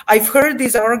 I've heard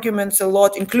these arguments a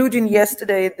lot, including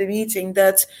yesterday at the meeting,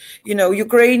 that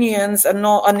Ukrainians are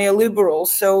neoliberals,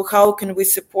 so how can we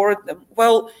support them?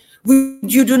 Well,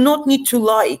 you do not need to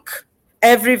like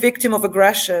every victim of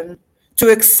aggression to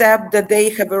accept that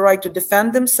they have a right to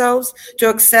defend themselves, to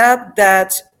accept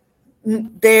that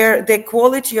the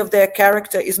quality of their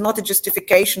character is not a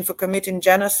justification for committing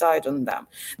genocide on them.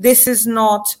 This is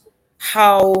not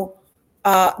how.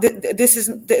 This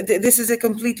is a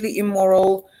completely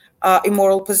immoral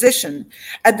position.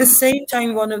 At the same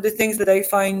time, one of the things that I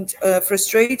find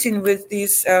frustrating with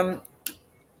these.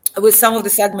 With some of the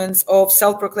segments of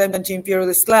self-proclaimed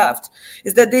anti-imperialist left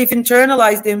is that they've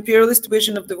internalized the imperialist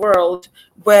vision of the world,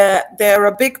 where there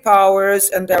are big powers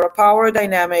and there are power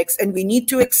dynamics, and we need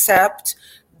to accept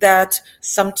that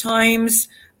sometimes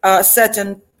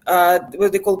certain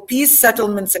what they call peace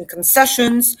settlements and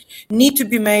concessions need to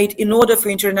be made in order for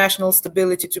international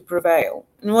stability to prevail.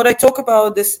 And what I talk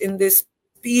about this in this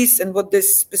piece, and what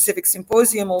this specific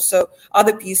symposium, also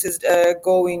other pieces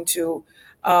go into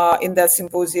in that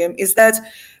symposium, is that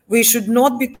we should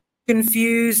not be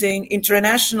confusing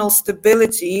international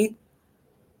stability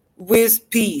with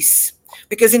peace,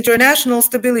 because international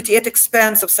stability at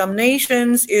expense of some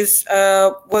nations is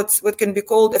what can be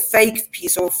called a fake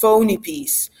peace or phony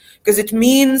peace, because it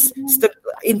means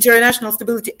international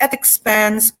stability at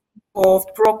expense of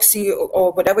proxy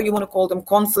or whatever you want to call them,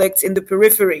 conflicts in the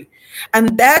periphery.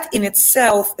 And that in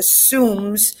itself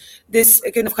assumes this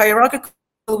kind of hierarchical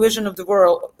vision of the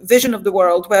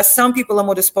world, where some people are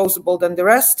more disposable than the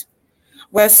rest,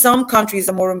 where some countries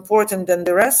are more important than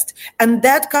the rest. And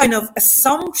that kind of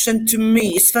assumption, to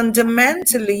me, is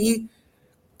fundamentally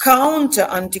counter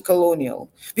anti-colonial,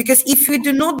 because if we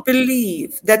do not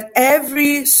believe that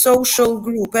every social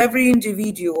group, every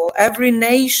individual, every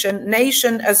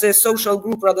nation as a social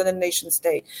group rather than nation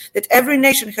state, that every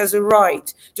nation has a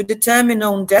right to determine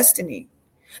own destiny,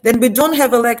 then we don't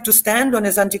have a leg to stand on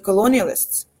as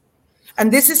anti-colonialists.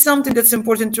 And this is something that's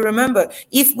important to remember.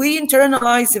 If we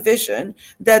internalize the vision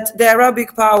that there are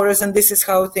big powers and this is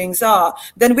how things are,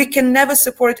 then we can never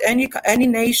support any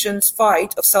nation's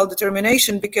fight of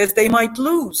self-determination, because they might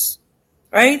lose,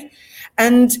 right?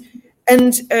 And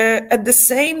at the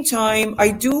same time,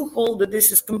 I do hold that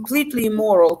this is completely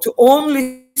immoral to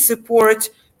only support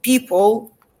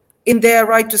people in their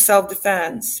right to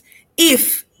self-defense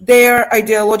if they're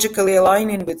ideologically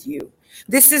aligning with you.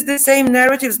 This is the same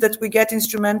narratives that we get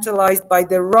instrumentalized by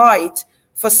the right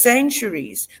for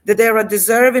centuries, that there are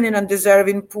deserving and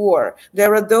undeserving poor.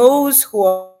 There are those who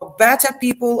are better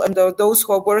people and there are those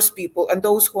who are worse people, and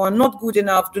those who are not good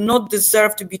enough do not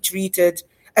deserve to be treated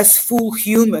as full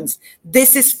humans.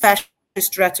 This is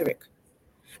fascist rhetoric.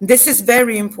 This is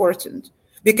very important,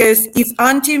 because if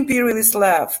anti-imperialist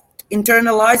left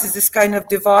internalizes this kind of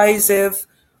divisive,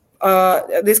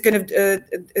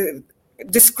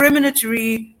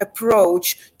 discriminatory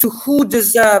approach to who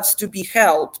deserves to be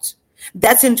helped,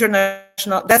 that's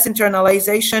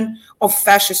internalization of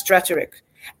fascist rhetoric.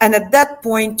 And at that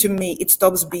point, to me, it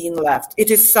stops being left. It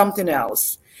is something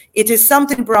else. It is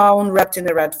something brown wrapped in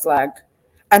a red flag.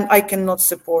 And I cannot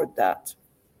support that.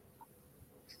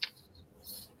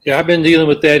 Yeah, I've been dealing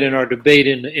with that in our debate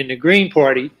in the Green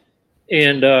Party.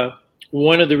 And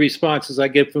one of the responses I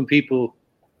get from people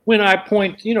when I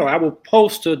point, I will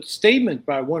post a statement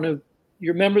by one of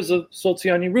your members of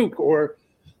Socialist or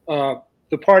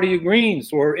the Party of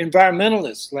Greens or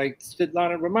environmentalists like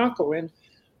Svetlana Romanko, and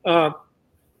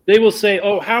they will say,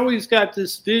 "Oh, Howie's got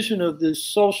this vision of this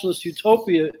socialist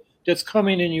utopia that's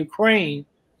coming in Ukraine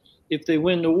if they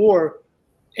win the war,"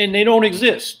 and they don't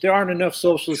exist. There aren't enough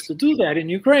socialists to do that in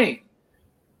Ukraine.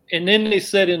 And then they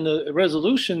said in the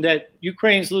resolution that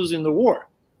Ukraine's losing the war,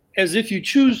 as if you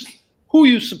choose who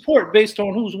you support based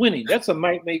on who's winning. That's a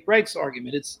might make rights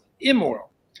argument. It's immoral.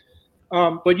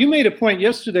 But you made a point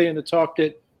yesterday in the talk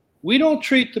that we don't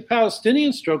treat the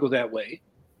Palestinian struggle that way.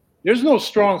 There's no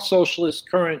strong socialist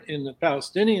current in the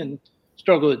Palestinian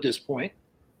struggle at this point.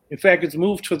 In fact, it's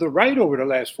moved to the right over the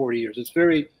last 40 years. It's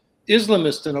very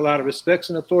Islamist in a lot of respects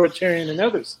and authoritarian in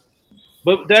others.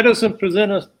 But that doesn't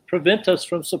prevent us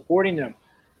from supporting them.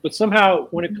 But somehow,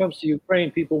 when it comes to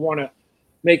Ukraine, people want to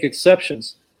make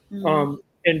exceptions. Mm-hmm.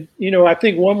 And, I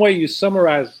think one way you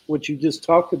summarize what you just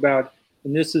talked about,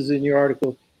 and this is in your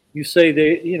article, you say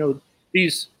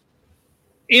these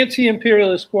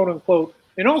anti-imperialists, quote unquote,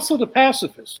 and also the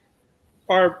pacifists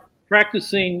are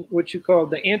practicing what you call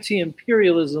the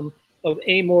anti-imperialism of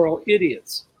amoral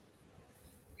idiots.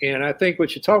 And I think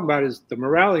what you're talking about is the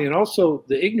morality and also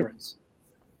the ignorance.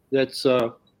 That's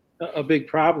a big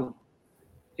problem.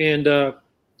 And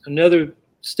another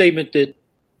statement that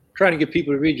trying to get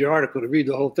people to read your article, to read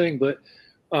the whole thing, but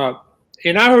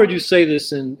and I heard you say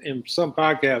this in some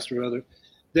podcast or other,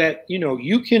 that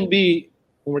you can be,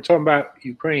 when we're talking about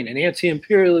Ukraine, an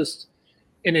anti-imperialist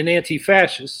and an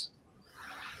anti-fascist,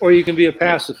 or you can be a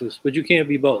pacifist, but you can't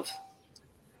be both,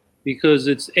 because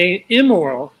it's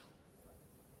immoral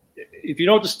if you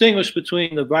don't distinguish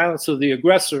between the violence of the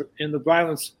aggressor and the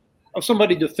violence of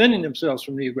somebody defending themselves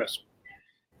from the aggressor.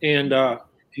 And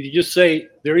if you just say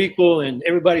they're equal and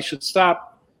everybody should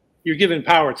stop, you're giving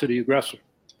power to the aggressor.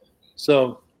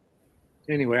 So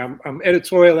anyway, I'm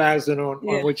editorializing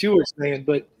on what you were saying,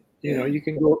 but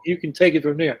you can take it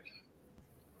from there.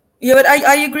 Yeah, but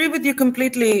I agree with you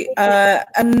completely.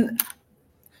 And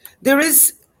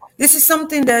this is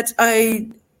something that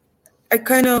I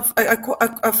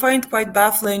find quite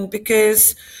baffling,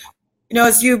 because,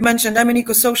 as you mentioned, I'm an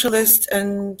eco-socialist,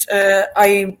 and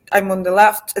I'm on the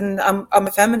left, and I'm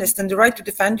a feminist, and the right to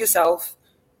defend yourself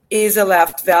is a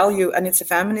left value, and it's a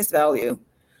feminist value,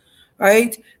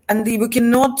 right? And we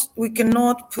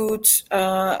cannot put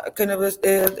kind of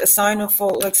a sign of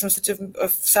some sort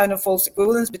of sign of false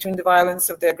equivalence between the violence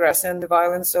of the aggressor and the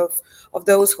violence of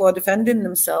those who are defending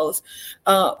themselves.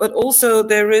 But also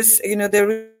there is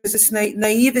this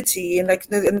naivety, and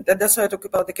that's why I talk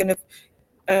about the kind of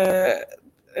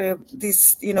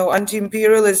this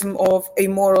anti-imperialism of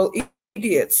amoral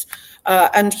idiots.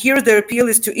 And here the appeal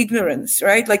is to ignorance,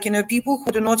 right? People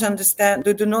who do not understand,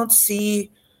 who do not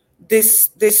see this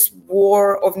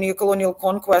war of neocolonial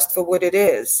conquest for what it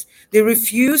is. They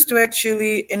refuse to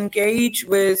actually engage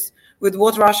with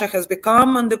what Russia has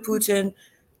become under Putin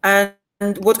and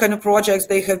what kind of projects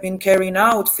they have been carrying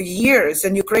out for years.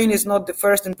 And Ukraine is not the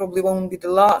first and probably won't be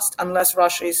the last unless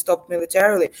Russia is stopped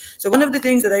militarily. So one of the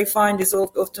things that I find is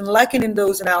often lacking in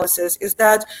those analyses is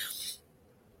that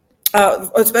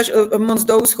especially amongst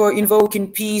those who are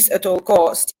invoking peace at all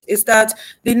costs, is that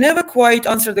they never quite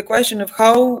answer the question of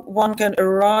how one can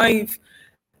arrive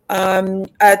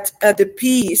at the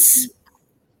peace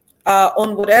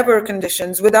on whatever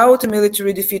conditions without a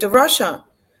military defeat of Russia.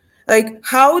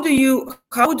 How do you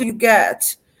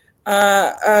get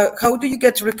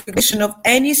recognition of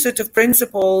any sort of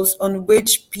principles on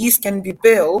which peace can be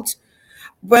built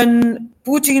when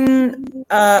Putin,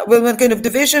 when kind of the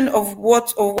vision of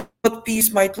what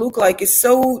peace might look like is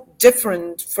so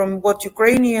different from what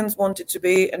Ukrainians want it to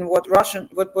be and what Russian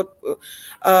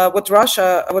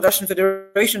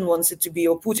Federation wants it to be,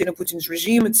 or Putin's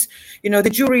regime? It's the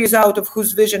jury is out of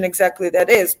whose vision exactly that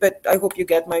is. But I hope you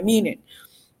get my meaning.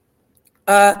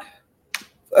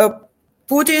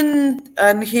 Putin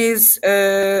and his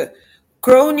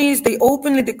cronies, they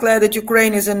openly declare that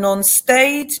Ukraine is a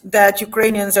non-state, that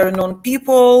Ukrainians are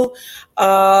non-people,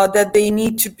 that they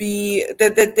need to be,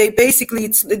 that they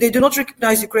basically, they do not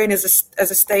recognize Ukraine as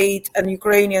a state and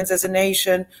Ukrainians as a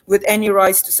nation with any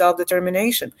rights to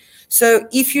self-determination. So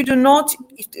if you do not,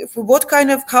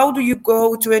 how do you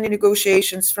go to any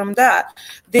negotiations from that?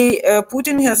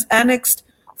 Putin has annexed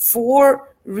 4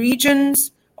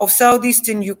 regions of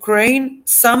southeastern Ukraine,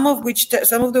 some of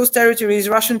those territories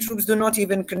Russian troops do not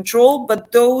even control, but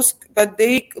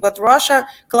Russia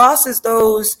classes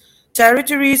those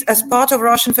territories as part of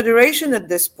Russian Federation at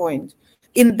this point.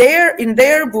 In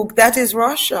their book, that is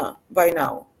Russia by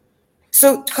now.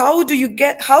 So how do you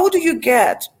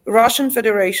get Russian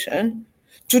Federation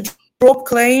to drop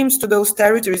claims to those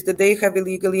territories that they have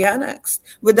illegally annexed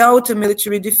without a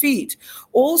military defeat?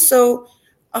 Also,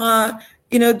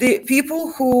 the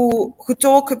people who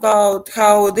talk about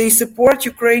how they support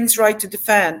Ukraine's right to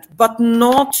defend, but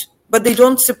they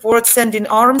don't support sending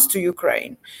arms to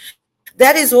Ukraine.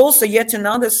 That is also yet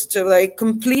another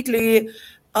completely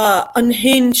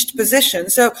unhinged position.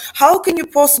 So how can you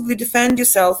possibly defend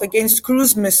yourself against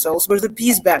cruise missiles with a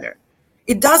peace banner?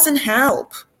 It doesn't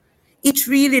help. It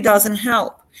really doesn't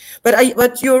help.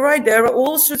 But you're right. There are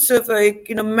all sorts of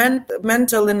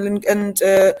mental and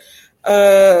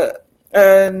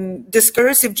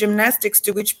discursive gymnastics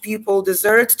to which people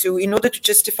desert to in order to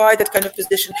justify that kind of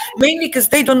position, mainly because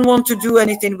they don't want to do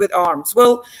anything with arms.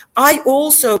 Well, I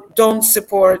also don't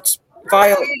support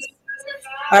violence,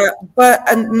 but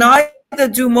neither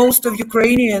do most of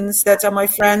Ukrainians that are my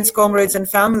friends, comrades, and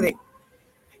family.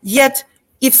 Yet,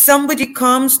 if somebody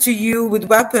comes to you with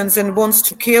weapons and wants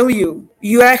to kill you,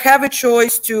 you have a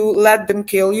choice to let them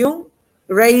kill you,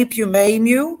 rape you, maim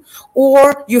you,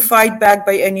 or you fight back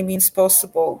by any means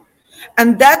possible.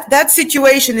 And that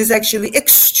situation is actually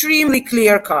extremely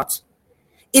clear-cut.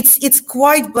 It's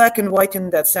quite black and white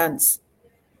in that sense.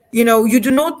 You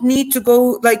do not need to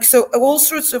go all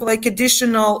sorts of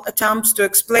additional attempts to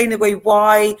explain away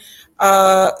why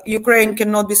Ukraine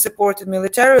cannot be supported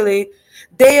militarily.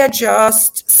 They are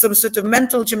just some sort of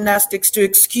mental gymnastics to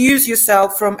excuse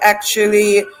yourself from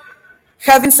actually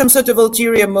having some sort of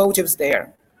ulterior motives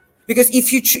there. Because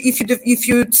if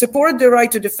you support the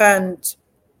right to defend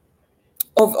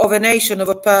of a nation, of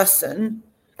a person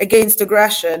against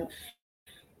aggression,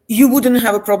 you wouldn't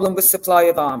have a problem with supply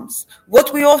of arms.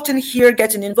 What we often hear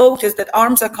getting invoked is that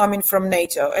arms are coming from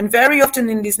NATO. And very often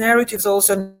in these narratives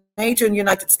also, NATO and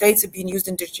United States have been used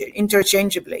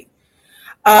interchangeably.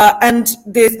 And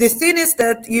the thing is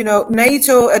that,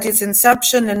 NATO at its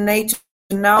inception and NATO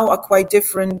now are quite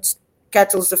different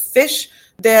kettles of fish.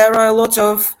 There are a lot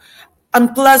of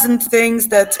unpleasant things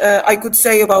that I could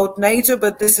say about NATO,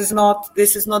 but this is not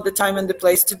the time and the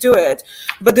place to do it.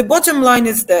 But the bottom line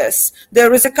is this: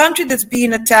 there is a country that's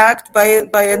being attacked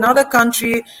by another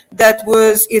country that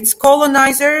was its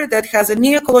colonizer, that has a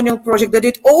neo-colonial project that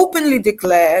it openly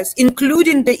declares,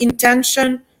 including the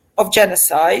intention of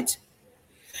genocide.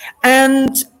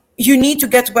 And you need to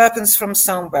get weapons from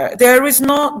somewhere. There is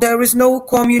no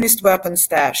communist weapon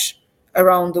stash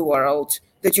around the world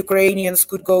that Ukrainians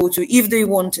could go to if they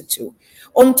wanted to.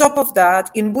 On top of that,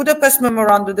 in Budapest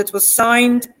Memorandum that was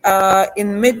signed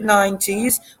in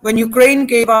mid-90s, when Ukraine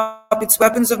gave up its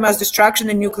weapons of mass destruction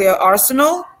and nuclear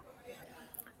arsenal,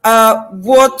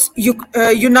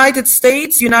 United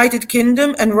States, United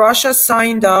Kingdom, and Russia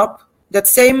signed up that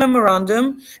same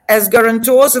memorandum as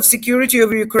guarantors of security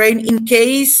of Ukraine in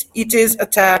case it is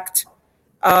attacked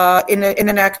in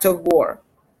an act of war.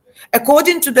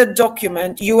 According to that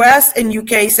document, US and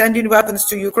UK sending weapons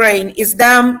to Ukraine is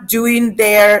them doing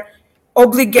their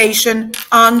obligation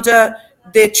under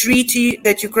the treaty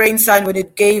that Ukraine signed when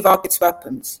it gave up its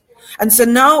weapons. And so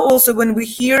now also when we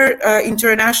hear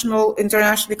international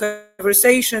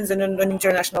conversations and on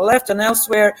international left and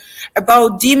elsewhere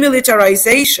about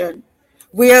demilitarization,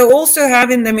 we are also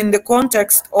having them in the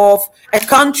context of a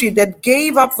country that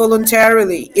gave up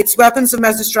voluntarily its weapons of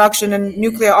mass destruction and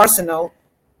nuclear arsenal,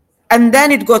 and then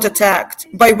it got attacked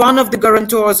by one of the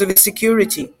guarantors of its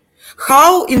security.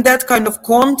 How, in that kind of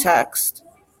context,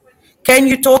 can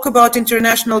you talk about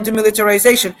international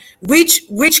demilitarization?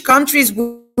 Which countries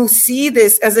will see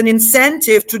this as an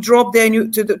incentive to drop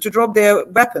their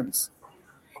weapons?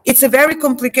 It's a very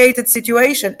complicated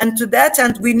situation, and to that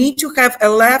end, we need to have a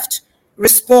left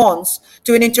response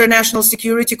to an international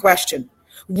security question.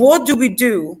 What do we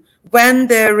do when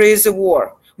there is a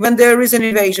war? When there is an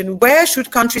invasion, where should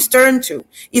countries turn to?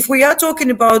 If we are talking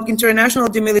about international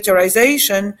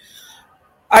demilitarization,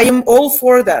 I am all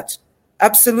for that,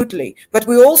 absolutely. But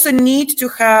we also need to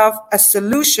have a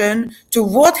solution to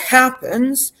what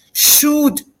happens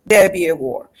should there be a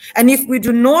war. And if we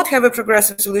do not have a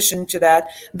progressive solution to that,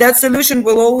 that solution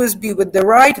will always be with the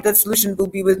right, that solution will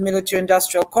be with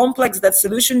military-industrial complex, that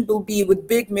solution will be with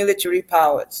big military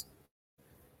powers.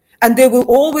 And there will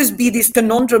always be these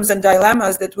conundrums and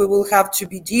dilemmas that we will have to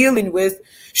be dealing with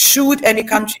should any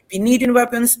country be needing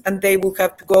weapons, and they will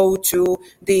have to go to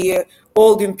the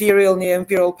old imperial,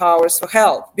 neo-imperial powers for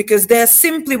help, because there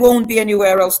simply won't be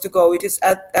anywhere else to go. It is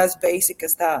as basic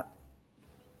as that.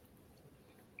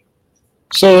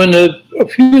 So in the a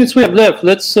few minutes we have left,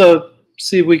 let's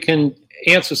see if we can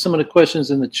answer some of the questions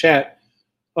in the chat.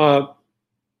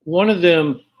 One of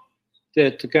them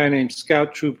that the guy named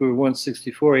Scout Trooper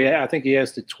 164, I think he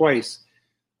asked it twice.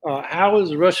 How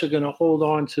is Russia going to hold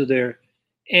on to their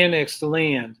annexed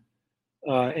land?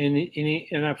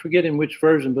 And I forget in which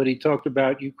version, but he talked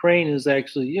about Ukraine is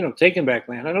actually, taking back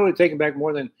land. I know they're taking back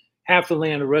more than half the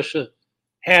land that Russia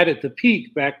had at the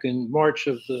peak back in March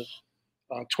of the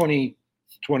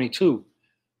 2022.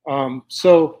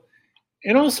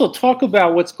 And also talk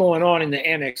about what's going on in the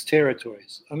annexed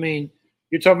territories. I mean,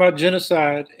 you're talking about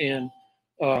genocide, and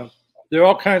there are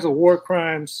all kinds of war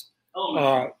crimes,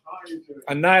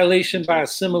 annihilation by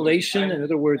assimilation, in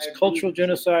other words, cultural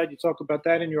genocide. You talk about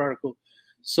that in your article.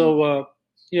 So,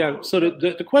 so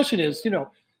the question is,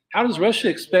 how does Russia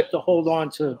expect to hold on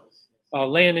to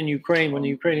land in Ukraine when the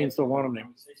Ukrainians don't want them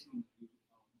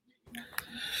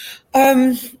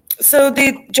there? So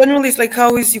generally it's like,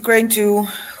 how is Ukraine to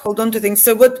hold on to things?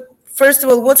 So first of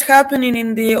all, what's happening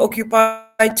in the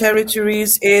occupied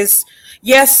territories is,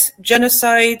 yes,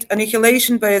 genocide,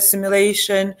 annihilation by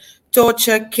assimilation,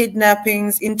 torture,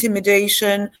 kidnappings,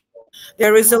 intimidation.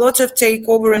 There is a lot of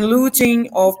takeover and looting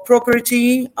of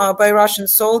property by Russian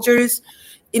soldiers.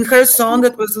 In Kherson,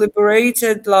 that was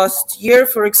liberated last year,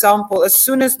 for example, as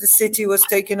soon as the city was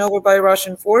taken over by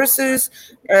Russian forces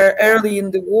early in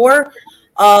the war,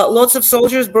 lots of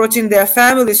soldiers brought in their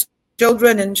families,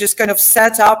 children, and just kind of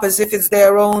set up as if it's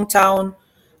their own town,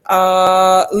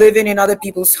 living in other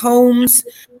people's homes.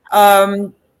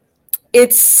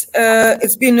 It's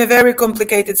been a very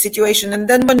complicated situation. And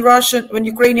then when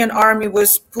Ukrainian army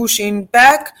was pushing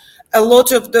back, a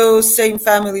lot of those same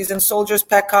families and soldiers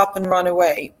pack up and run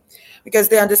away because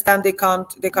they understand they can't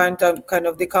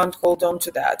hold on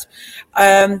to that.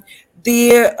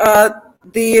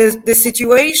 The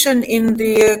situation in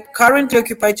the currently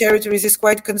occupied territories is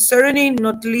quite concerning,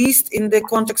 not least in the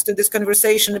context of this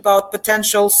conversation about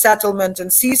potential settlement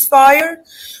and ceasefire,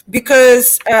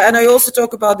 because, and I also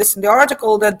talk about this in the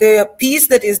article, that the peace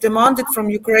that is demanded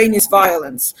from Ukraine is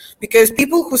violence, because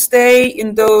people who stay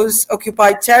in those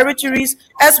occupied territories,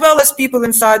 as well as people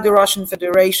inside the Russian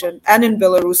Federation and in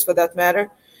Belarus for that matter,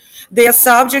 they are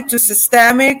subject to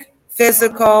systemic,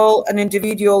 physical, and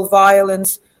individual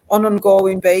violence on an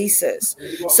ongoing basis.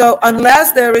 So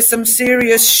unless there is some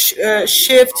serious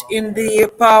shift in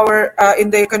the power, in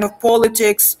the kind of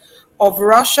politics of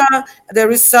Russia,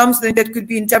 there is something that could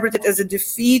be interpreted as a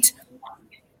defeat,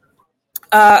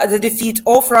 the defeat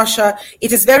of Russia.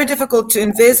 It is very difficult to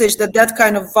envisage that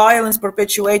kind of violence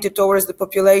perpetuated towards the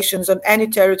populations on any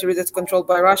territory that's controlled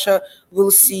by Russia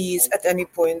will cease at any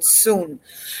point soon.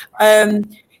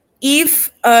 If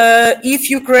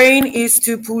Ukraine is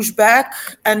to push back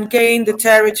and gain the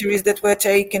territories that were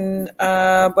taken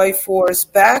by force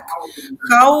back,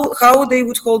 how they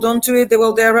would hold on to it?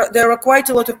 Well, there are quite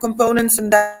a lot of components in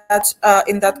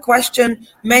that question,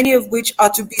 many of which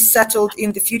are to be settled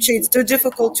in the future. It's too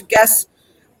difficult to guess.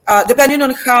 Depending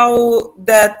on how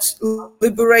that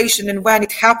liberation and when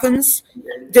it happens,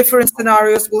 different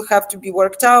scenarios will have to be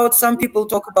worked out. Some people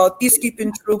talk about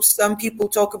peacekeeping troops, some people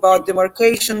talk about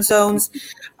demarcation zones.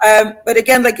 But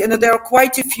again, there are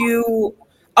quite a few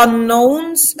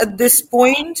unknowns at this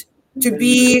point to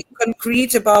be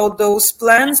concrete about those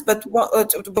plans, but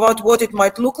about what it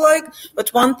might look like. But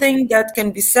one thing that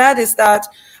can be said is that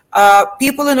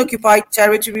people in occupied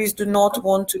territories do not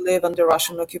want to live under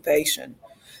Russian occupation.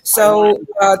 So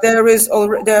there is a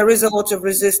lot of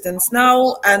resistance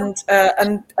now, and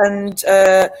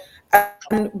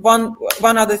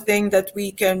one other thing that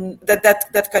we can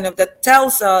that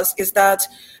tells us is that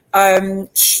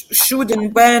should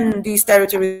and when these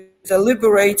territories are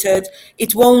liberated,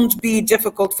 it won't be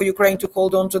difficult for Ukraine to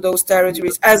hold on to those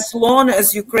territories as long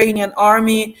as Ukrainian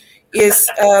army is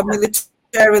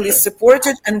militarily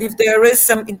supported, and if there is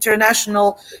some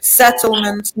international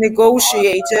settlement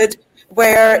negotiated,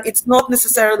 where it's not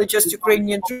necessarily just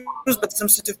Ukrainian troops, but some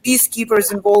sort of peacekeepers'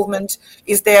 involvement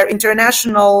is there,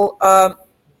 international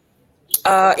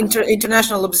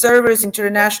international observers,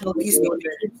 international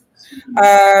peacekeepers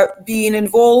being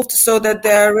involved, so that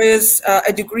there is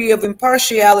a degree of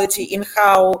impartiality in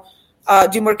how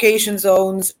demarcation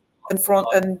zones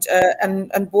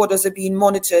and borders are being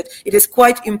monitored. It is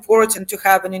quite important to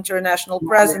have an international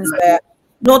presence there,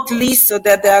 not least so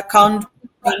that there can't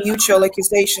mutual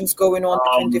accusations going on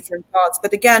between different parts.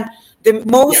 But again,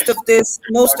 most of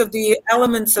the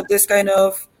elements of this kind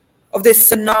of this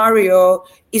scenario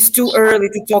is too early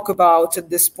to talk about at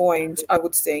this point, I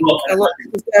would think. A lot,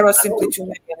 because there are simply too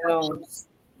many unknowns.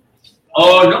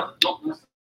 One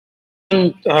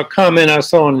comment I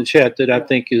saw in the chat that I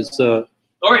think is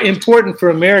important for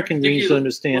American Greens to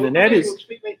understand, and that is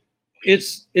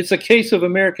it's a case of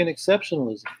American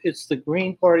exceptionalism. It's the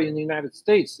Green Party in the United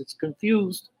States. It's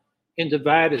confused and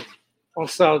divided on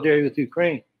solidarity with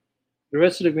Ukraine. The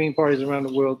rest of the Green parties around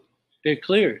the world, they're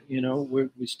clear. You know,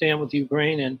 we stand with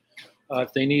Ukraine, and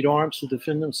if they need arms to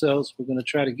defend themselves, we're going to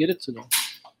try to get it to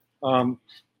them.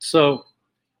 So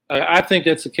I think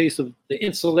that's a case of the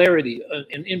insularity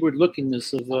and inward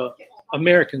lookingness of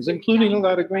Americans, including a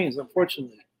lot of Greens,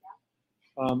 unfortunately.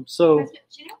 So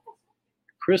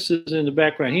Chris is in the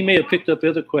background. He may have picked up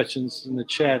other questions in the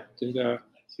chat.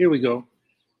 Here we go.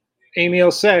 Amy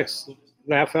L. Sachs,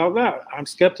 laugh out loud. I'm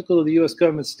skeptical of the U.S.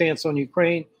 government's stance on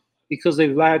Ukraine because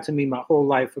they've lied to me my whole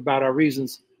life about our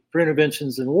reasons for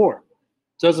interventions in war.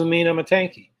 Doesn't mean I'm a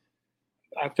tanky.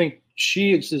 I think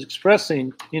she is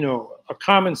expressing, you know, a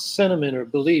common sentiment or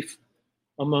belief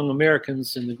among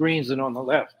Americans and the Greens and on the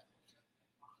left.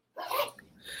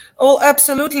 Oh,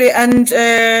 absolutely. And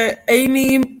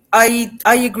Amy, I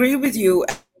agree with you.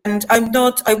 And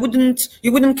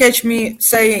you wouldn't catch me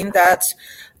saying that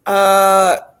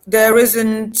there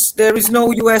is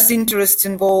no U.S. interest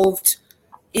involved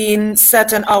in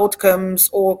certain outcomes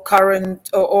or current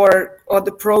or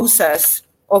the process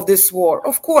of this war.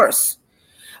 Of course,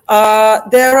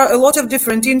 there are a lot of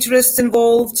different interests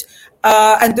involved,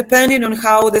 and depending on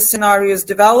how the scenarios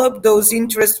develop, those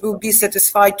interests will be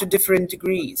satisfied to different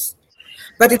degrees.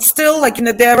 But it's still like, you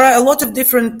know, there are a lot of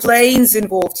different planes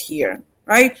involved here,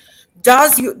 right?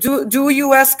 Do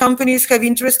U.S. companies have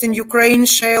interest in Ukraine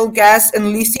shale gas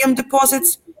and lithium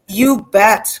deposits? You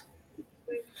bet.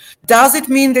 Does it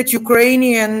mean that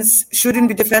Ukrainians shouldn't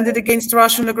be defended against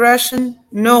Russian aggression?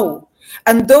 No.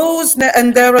 And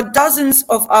there are dozens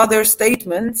of other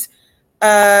statements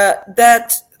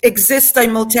that exist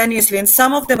simultaneously, and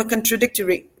some of them are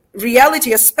contradictory.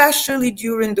 Reality, especially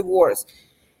during the wars,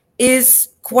 is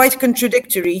quite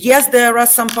contradictory. Yes, there are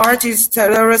some parties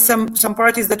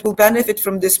that will benefit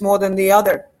from this more than the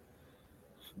other.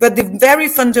 But the very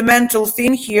fundamental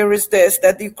thing here is this,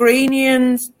 that the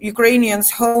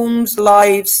Ukrainians' homes,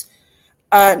 lives,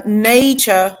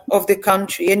 nature of the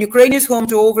country, and Ukraine is home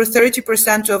to over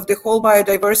 30% of the whole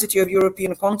biodiversity of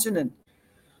European continent.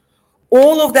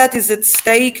 All of that is at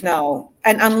stake now,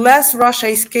 and unless Russia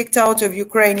is kicked out of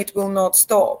Ukraine, it will not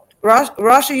stop.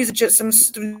 Russia is just some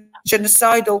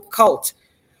genocidal cult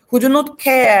who do not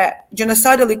care,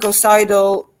 genocidal,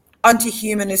 ecocidal,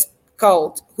 anti-humanist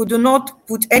cult, who do not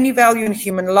put any value in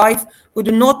human life, who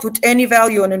do not put any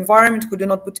value on environment, who do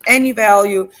not put any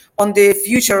value on the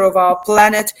future of our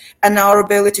planet and our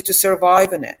ability to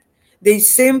survive in it. They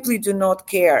simply do not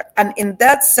care. And in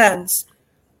that sense,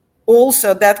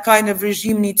 also that kind of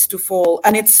regime needs to fall.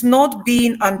 And it's not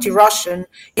being anti-Russian,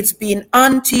 it's being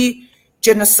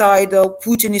anti-genocidal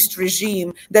Putinist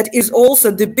regime that is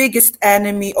also the biggest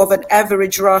enemy of an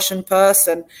average Russian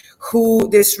person who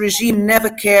this regime never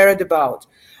cared about.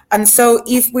 And so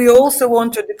if we also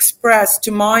want to express,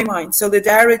 to my mind,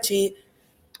 solidarity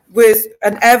with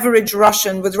an average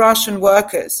Russian, with Russian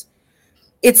workers,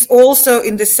 it's also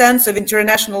in the sense of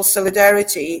international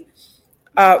solidarity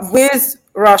with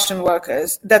Russian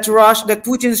workers that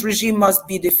Putin's regime must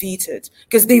be defeated,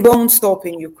 because they won't stop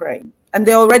in Ukraine. And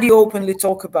they already openly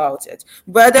talk about it.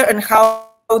 Whether and how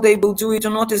they will do it or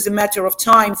not is a matter of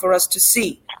time for us to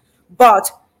see. But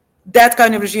that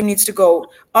kind of regime needs to go.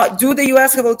 Do the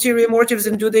US have ulterior motives,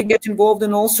 and do they get involved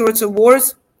in all sorts of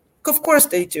wars? Of course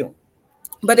they do.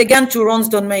 But again, two wrongs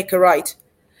don't make a right.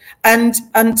 And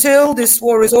until this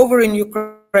war is over in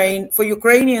Ukraine, for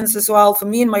Ukrainians as well, for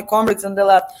me and my comrades on the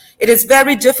left, it is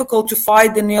very difficult to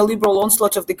fight the neoliberal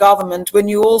onslaught of the government when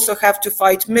you also have to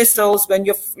fight missiles, when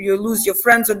you lose your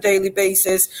friends on a daily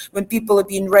basis, when people are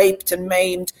being raped and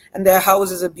maimed and their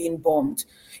houses are being bombed.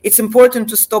 It's important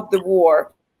to stop the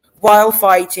war while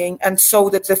fighting, and so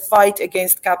that the fight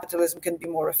against capitalism can be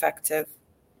more effective.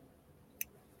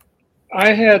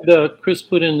 I had Chris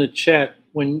put in the chat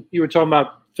when you were talking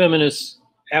about feminists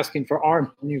asking for arms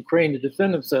in Ukraine to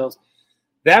defend themselves.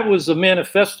 That was a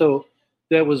manifesto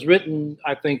that was written,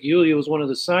 I think Yuliya was one of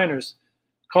the signers,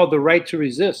 called The Right to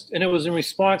Resist. And it was in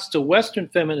response to Western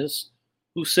feminists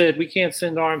who said, we can't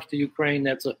send arms to Ukraine.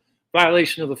 That's a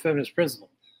violation of a feminist principle.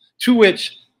 To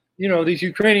which, you know, these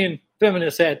Ukrainian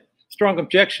feminists had strong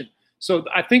objection. So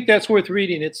I think that's worth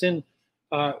reading. It's in,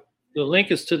 the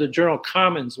link is to the journal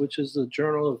Commons, which is the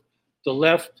journal of the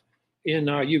left in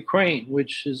Ukraine,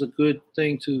 which is a good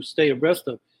thing to stay abreast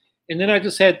of. And then I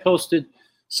just had posted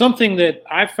something that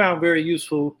I found very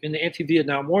useful in the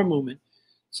anti-Vietnam War movement.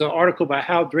 It's an article by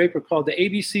Hal Draper called The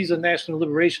ABCs of National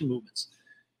Liberation Movements.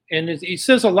 And he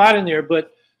says a lot in there,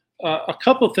 but a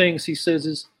couple things he says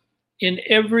is, in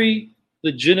every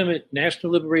legitimate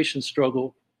national liberation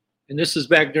struggle, and this is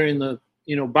back during the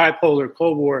bipolar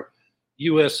Cold War,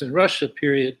 U.S. and Russia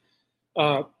period.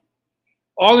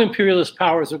 All imperialist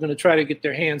powers are going to try to get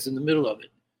their hands in the middle of it,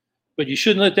 but you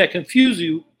shouldn't let that confuse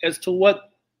you as to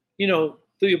what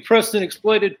the oppressed and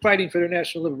exploited fighting for their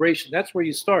national liberation. That's where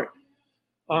you start.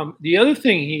 The other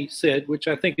thing he said, which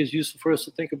I think is useful for us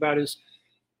to think about, is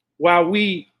while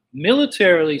we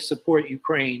militarily support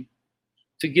Ukraine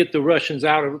to get the Russians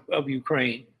out of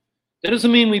Ukraine, that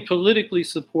doesn't mean we politically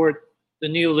support the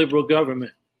neoliberal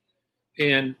government.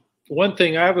 And one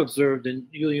thing I've observed, and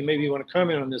Yuliya, maybe you want to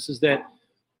comment on this, is that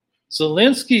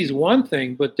Zelensky's one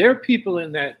thing, but there are people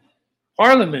in that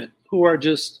parliament who are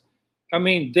just,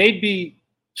 they'd be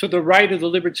to the right of the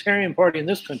Libertarian Party in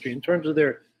this country in terms of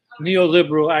their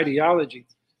neoliberal ideology.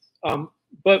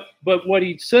 But what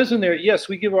he says in there, yes,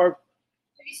 we give our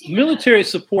military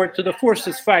support to the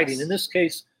forces fighting, in this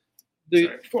case, the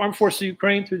armed forces of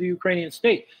Ukraine through the Ukrainian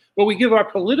state. But we give our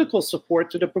political support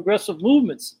to the progressive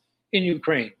movements in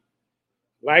Ukraine,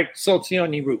 like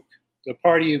Socialist, the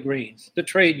Party of Greens, the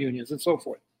trade unions, and so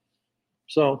forth.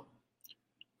 So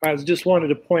I just wanted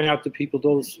to point out to people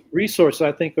those resources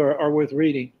I think are worth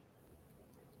reading.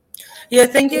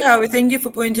 Thank you, Howie. Thank you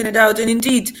for pointing it out. And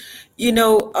indeed,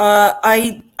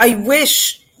 I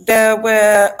wish there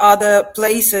were other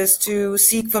places to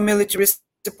seek for military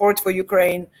support for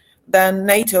Ukraine than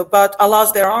NATO, but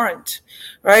alas, there aren't,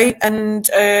 right? And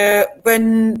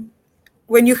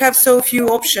when you have so few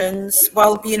options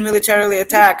while being militarily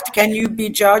attacked, can you be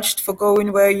judged for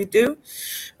going where you do,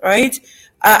 right?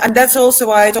 And that's also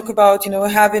why I talk about,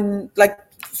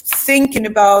 thinking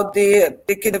about the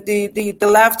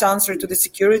left answer to the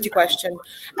security question.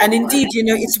 And indeed,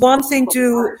 it's one thing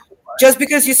to, just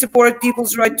because you support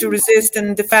people's right to resist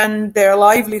and defend their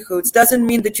livelihoods doesn't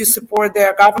mean that you support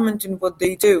their government in what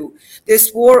they do.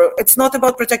 This war, it's not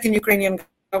about protecting Ukrainian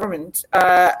government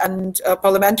and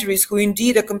parliamentaries who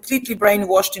indeed are completely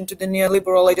brainwashed into the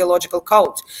neoliberal ideological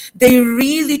cult. They're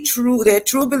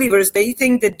true believers. They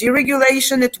think that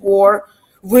deregulation at war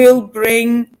will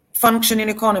bring functioning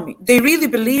economy. They really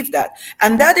believe that.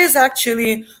 And that is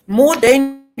actually more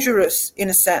dangerous in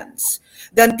a sense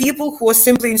than people who are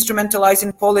simply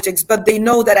instrumentalizing politics, but they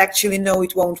know that actually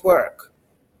it won't work,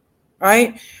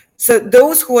 right? So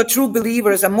those who are true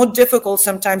believers are more difficult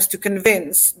sometimes to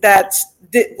convince that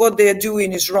what they're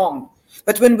doing is wrong.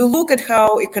 But when we look at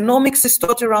how economics is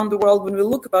taught around the world, when we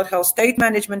look about how state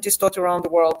management is taught around the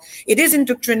world, it is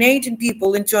indoctrinating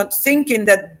people into thinking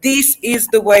that this is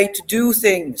the way to do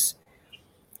things.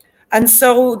 And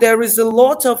so there is a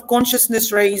lot of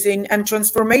consciousness raising and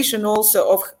transformation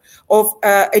also of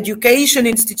education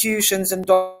institutions and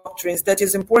doctrines that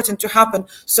is important to happen,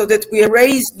 so that we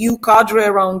raise new cadre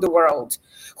around the world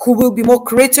who will be more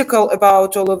critical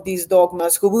about all of these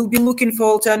dogmas, who will be looking for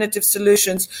alternative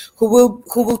solutions, who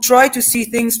will try to see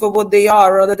things for what they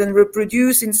are rather than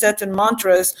reproducing certain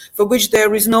mantras for which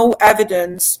there is no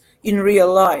evidence in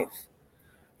real life.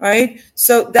 Right?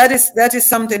 So that is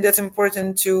something that's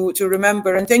important to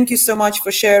remember. And thank you so much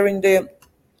for sharing the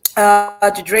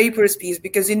Draper's piece,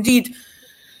 because indeed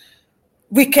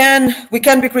we can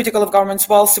be critical of governments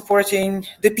while supporting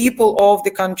the people of the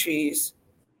countries,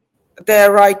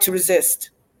 their right to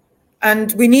resist.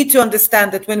 And we need to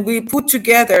understand that when we put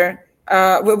together,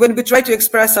 when we try to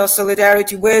express our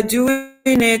solidarity, we're doing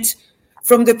it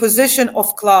from the position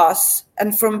of class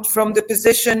and from the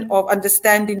position of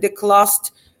understanding the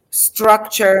class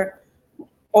structure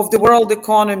of the world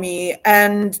economy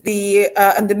and the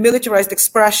militarized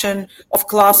expression of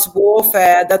class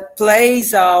warfare that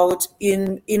plays out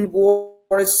in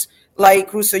wars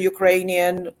like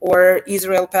Russo-Ukrainian or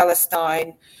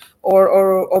Israel-Palestine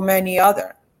or many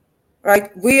other, right?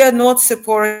 We are not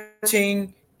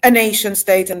supporting a nation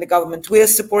state and the government. We are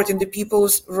supporting the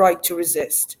people's right to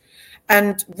resist.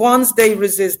 And once they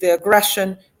resist the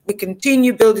aggression, we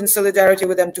continue building solidarity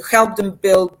with them to help them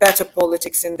build better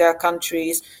politics in their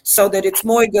countries, so that it's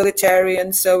more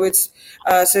egalitarian, so it's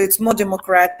more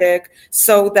democratic,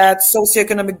 so that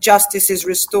socioeconomic justice is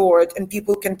restored and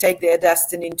people can take their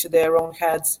destiny into their own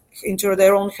hands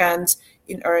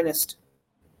in earnest.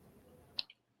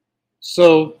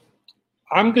 So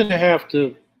I'm going to have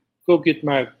to go get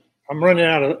I'm running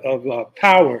out of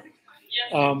power.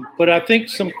 But I think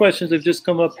some questions have just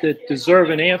come up that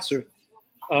deserve an answer.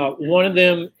 One of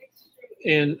them,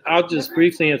 and I'll just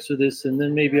briefly answer this, and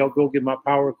then maybe I'll go get my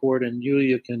power cord and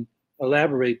Yuliya can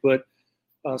elaborate. But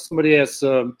somebody asked,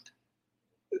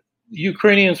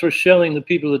 Ukrainians were shelling the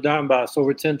people of Donbass,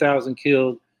 over 10,000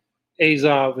 killed,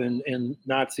 Azov and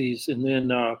Nazis. And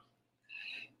then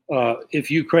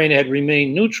if Ukraine had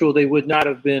remained neutral, they would not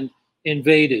have been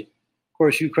invaded. Of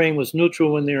course, Ukraine was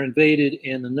neutral when they're invaded,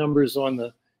 and the numbers on the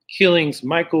killings,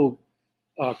 Michael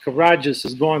Karagias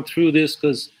has gone through this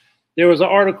because there was an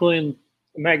article in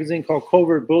a magazine called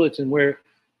Covert Bulletin where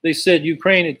they said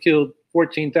Ukraine had killed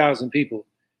 14,000 people.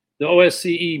 The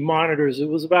OSCE monitors, it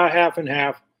was about half and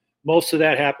half. Most of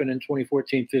that happened in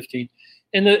 2014-15.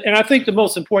 And I think the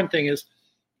most important thing is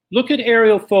look at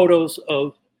aerial photos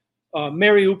of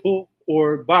Mariupol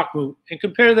or Bakhmut and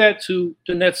compare that to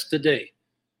Donetsk today.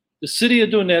 The city of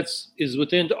Donetsk is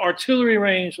within the artillery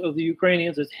range of the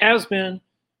Ukrainians. It has been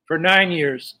for 9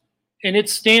 years, and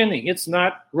it's standing. It's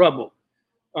not rubble.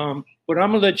 But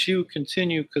I'm going to let you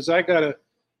continue because I got to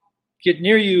get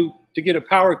near you to get a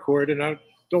power cord, and I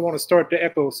don't want to start the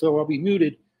echo, so I'll be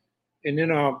muted, and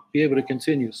then I'll be able to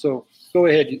continue. So go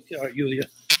ahead, Yuliya.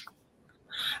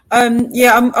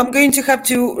 Yeah, I'm going to have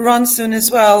to run soon as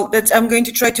well, but I'm going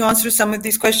to try to answer some of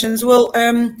these questions. Well,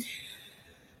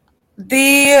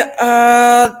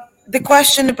 the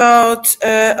question about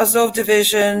Azov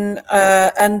division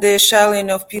and the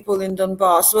shelling of people in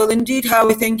Donbass. Well, indeed,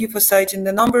 Howie, thank you for citing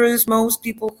the numbers. Most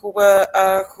people who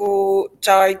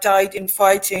died in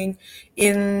fighting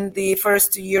in the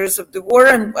first 2 years of the war,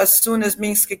 and as soon as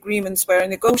Minsk agreements were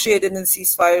negotiated and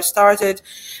ceasefire started,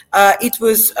 it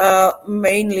was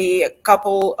mainly a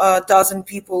couple dozen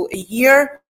people a year.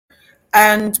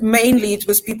 And mainly, it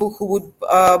was people who would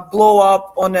blow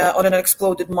up on an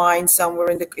exploded mine somewhere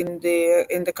in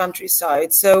the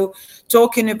countryside. So,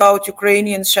 talking about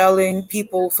Ukrainians shelling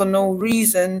people for no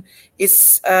reason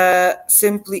is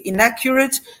simply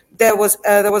inaccurate. There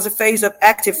was a phase of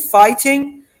active fighting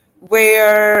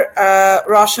where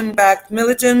Russian-backed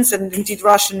militants and indeed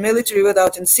Russian military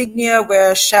without insignia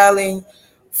were shelling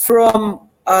from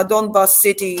Donbas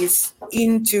cities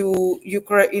into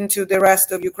the rest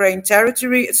of Ukraine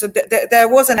territory. So there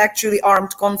was an actually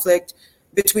armed conflict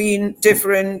between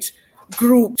different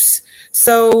groups.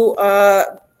 So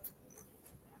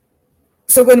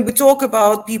when we talk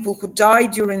about people who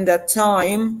died during that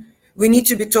time, we need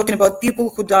to be talking about people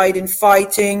who died in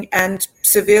fighting and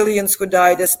civilians who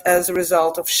died as a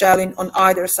result of shelling on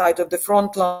either side of the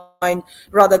front line,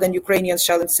 rather than Ukrainians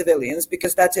shelling civilians,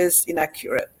 because that is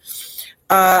inaccurate.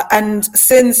 And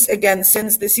since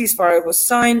the ceasefire was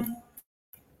signed,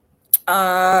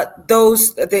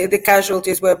 the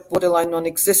casualties were borderline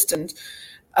non-existent.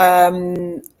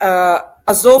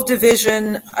 Azov division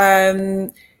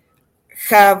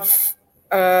have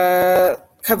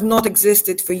not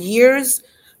existed for years.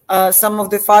 Some of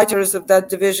the fighters of that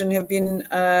division have been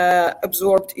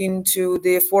absorbed into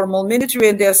the formal military,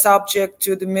 and they are subject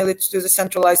to the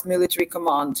centralized military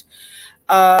command.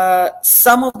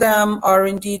 Some of them are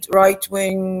indeed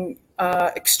right-wing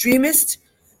extremists.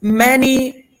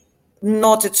 Many,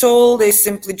 not at all. They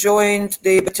simply joined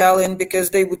the battalion because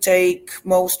they would take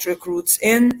most recruits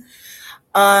in.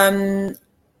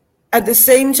 At the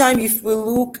same time, if we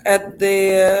look at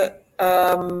the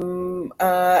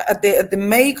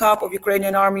makeup of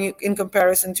Ukrainian army in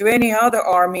comparison to any other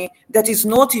army that is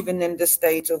not even in the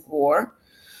state of war,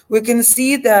 we can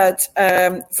see that,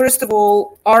 first of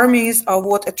all, armies are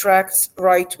what attracts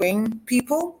right-wing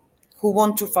people who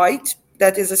want to fight.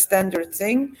 That is a standard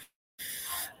thing.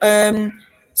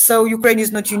 So Ukraine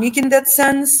is not unique in that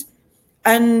sense.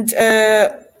 And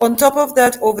on top of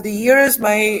that, over the years,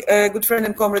 my good friend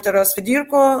and comrade Taras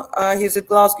Fedirko, he's at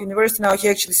Glasgow University now, he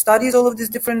actually studies all of these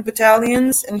different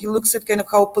battalions, and he looks at kind of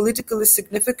how politically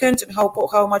significant and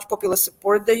how much popular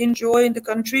support they enjoy in the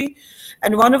country.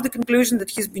 And one of the conclusions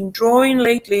that he's been drawing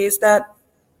lately is that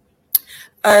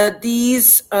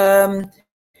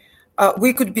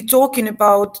we could be talking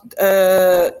about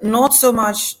not so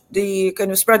much the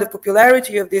kind of spread of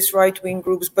popularity of these right-wing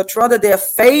groups, but rather their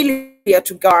failure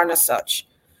to garner such.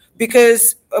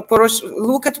 Because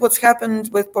look at what's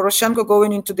happened with Poroshenko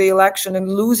going into the election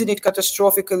and losing it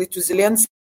catastrophically to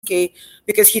Zelensky,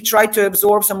 because he tried to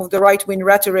absorb some of the right-wing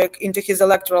rhetoric into his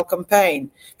electoral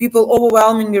campaign. People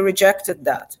overwhelmingly rejected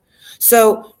that.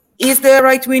 So is there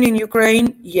right-wing in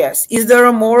Ukraine? Yes. Is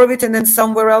there more of it and then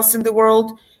somewhere else in the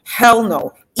world? Hell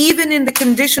no. Even in the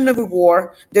condition of a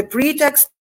war, the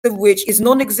pretext of which is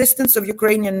non-existence of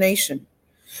Ukrainian nation.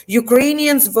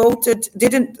 Ukrainians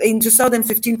didn't in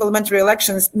 2015 parliamentary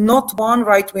elections, not one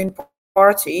right-wing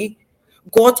party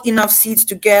got enough seats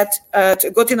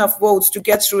got enough votes to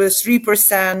get through a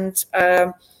 3%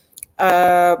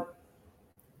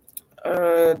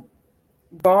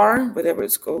 bar, whatever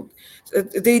it's called.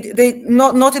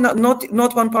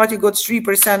 Not one party got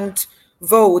 3%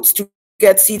 votes to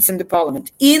get seats in the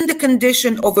parliament in the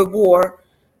condition of a war,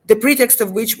 the pretext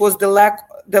of which was the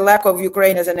lack of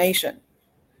Ukraine as a nation.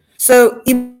 So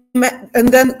and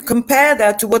then compare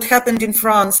that to what happened in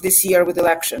France this year with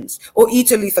elections, or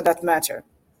Italy for that matter,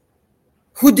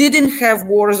 who didn't have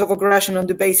wars of aggression on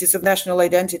the basis of national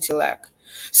identity lack.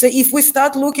 So if we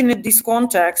start looking at this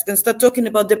context and start talking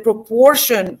about the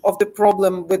proportion of the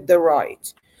problem with the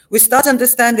right, we start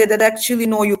understanding that actually,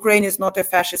 no, Ukraine is not a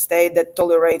fascist state that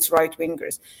tolerates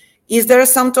right-wingers. Is there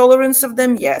some tolerance of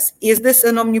them? Yes. Is this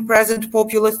an omnipresent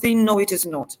popular thing? No, it is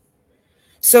not.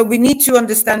 So we need to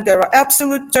understand there are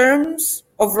absolute terms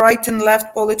of right and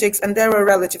left politics, and there are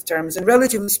relative terms. And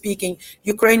relatively speaking,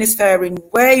 Ukraine is faring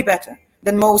way better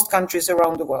than most countries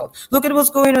around the world. Look at what's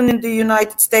going on in the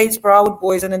United States, Proud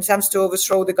Boys, and attempts to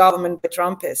overthrow the government by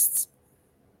Trumpists.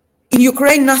 In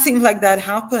Ukraine, nothing like that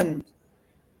happened,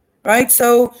 right?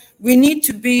 So we need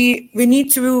to be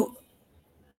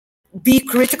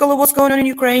critical of what's going on in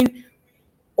Ukraine.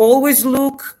 Always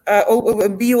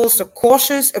be also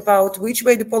cautious about which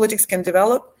way the politics can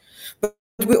develop. But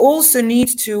we also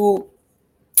need to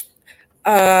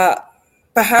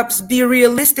perhaps be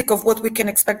realistic of what we can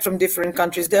expect from different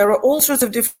countries. There are all sorts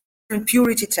of different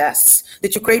purity tests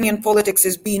that Ukrainian politics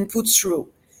is being put through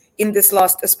in this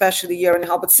last, especially year and a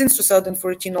half, but since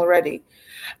 2014 already.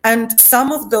 And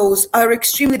some of those are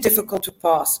extremely difficult to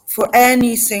pass for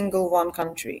any single one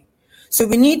country. So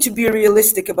we need to be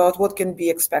realistic about what can be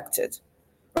expected,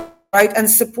 right? And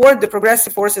support the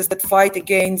progressive forces that fight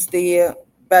against the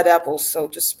bad apples, so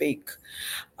to speak.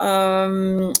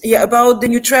 About the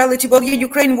neutrality. Well, yeah,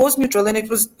 Ukraine was neutral, and it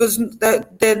was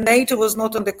the NATO was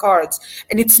not on the cards.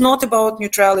 And it's not about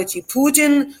neutrality.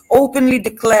 Putin openly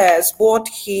declares what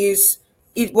his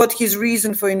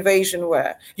reason for invasion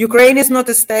were. Ukraine is not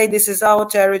a state. This is our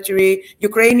territory.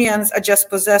 Ukrainians are just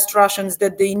possessed Russians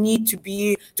that they need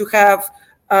to have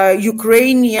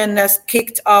Ukrainians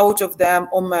kicked out of them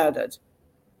or murdered.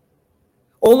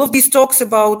 All of these talks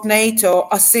about NATO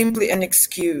are simply an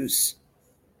excuse.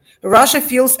 Russia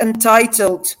feels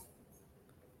entitled.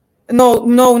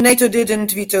 No, NATO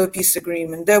didn't veto a peace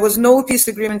agreement. There was no peace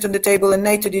agreement on the table, and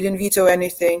NATO didn't veto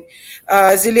anything.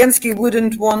 Zelensky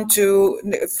wouldn't want to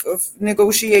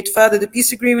negotiate further the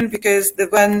peace agreement because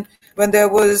when there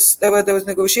was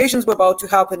negotiations were about to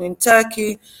happen in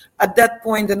Turkey. At that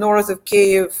point, the north of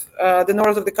Kiev, the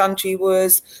north of the country,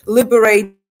 was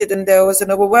liberated, and there was an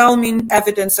overwhelming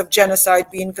evidence of genocide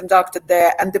being conducted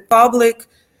there. And the public,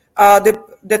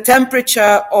 the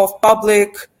temperature of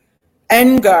public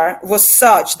anger was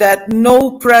such that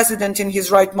no president in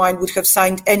his right mind would have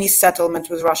signed any settlement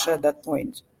with Russia at that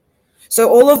point. So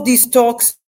all of these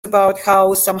talks about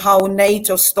how somehow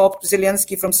NATO stopped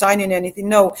Zelensky from signing anything,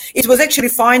 no, it was actually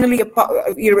finally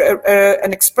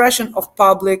an expression of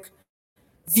public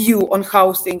view on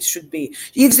how things should be.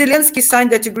 If Zelensky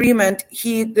signed that agreement,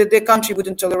 the country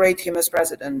wouldn't tolerate him as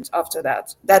president after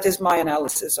that. That is my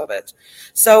analysis of it.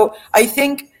 So I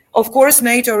think, of course,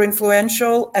 NATO are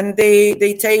influential, and they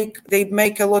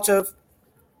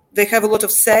have a lot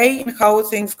of say in how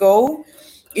things go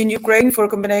in Ukraine for a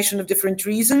combination of different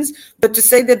reasons. But to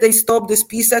say that they stopped this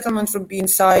peace settlement from being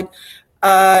signed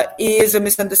is a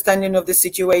misunderstanding of the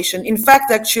situation. In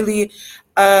fact, actually,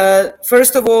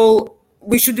 first of all,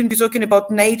 we shouldn't be talking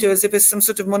about NATO as if it's some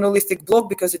sort of monolithic bloc,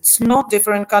 because it's not.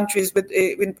 Different countries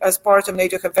as part of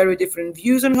NATO have very different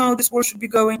views on how this war should be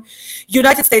going.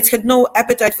 United States had no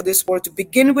appetite for this war to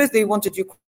begin with. They wanted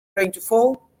Ukraine to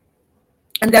fall.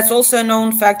 And that's also a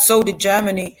known fact. So did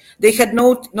Germany. They had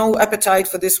no appetite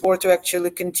for this war to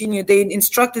actually continue. They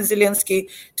instructed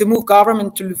Zelensky to move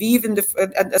government to Lviv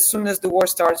as soon as the war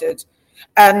started,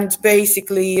 and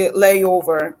basically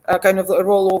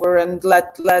roll over and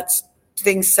let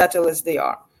things settle as they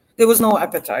are. There was no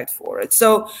appetite for it.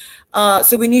 So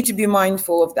we need to be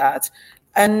mindful of that.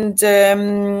 And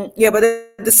but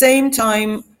at the same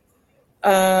time,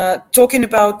 talking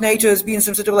about NATO as being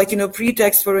some sort of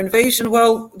pretext for invasion.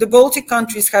 Well, the Baltic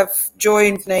countries have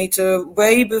joined NATO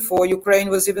way before Ukraine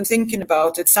was even thinking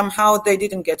about it. Somehow they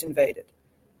didn't get invaded.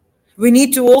 We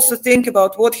need to also think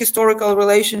about what historical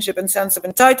relationship and sense of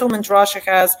entitlement Russia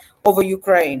has over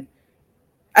Ukraine.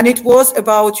 And it was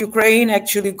about Ukraine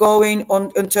actually going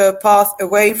onto a path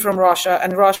away from Russia,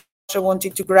 and Russia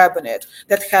wanted to grab on it.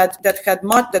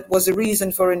 That was a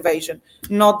reason for invasion,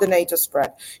 not the NATO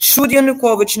spread. Should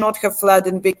Yanukovych not have fled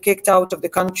and been kicked out of the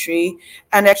country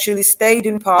and actually stayed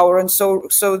in power, and so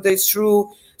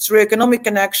through economic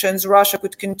connections, Russia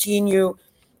could continue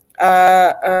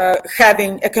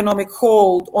having economic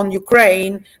hold on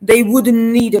Ukraine, they wouldn't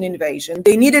need an invasion.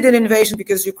 They needed an invasion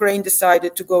because Ukraine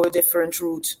decided to go a different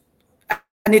route.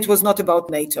 And it was not about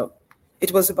NATO.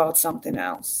 It was about something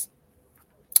else.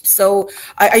 So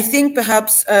I think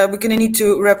perhaps we're going to need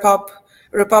to wrap up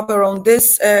wrap up around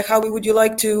this. Howie, would you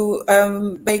like to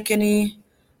make any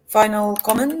final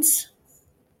comments?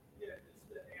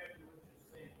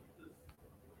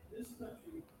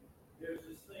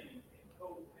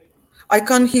 I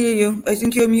can't hear you. I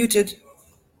think you're muted.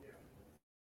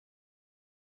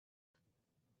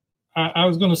 I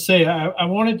was going to say, I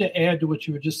wanted to add to what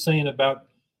you were just saying about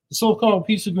the so-called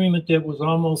peace agreement that was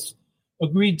almost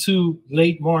agreed to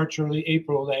late March, early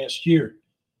April last year.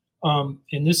 And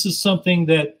this is something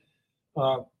that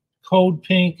Code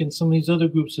Pink and some of these other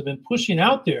groups have been pushing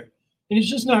out there. And it's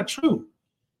just not true.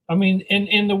 I mean,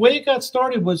 and the way it got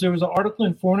started was there was an article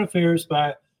in Foreign Affairs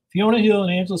by Fiona Hill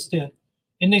and Angela Stent,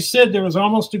 and they said there was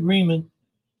almost agreement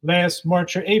last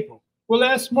March or April. Well,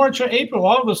 last March or April,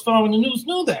 all of us following the news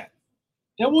knew that.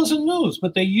 That wasn't news,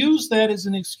 but they used that as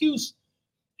an excuse.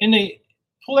 And they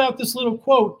pull out this little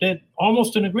quote that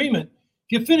almost an agreement.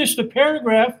 If you finish the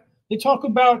paragraph, they talk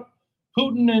about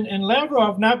Putin and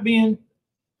Lavrov not being,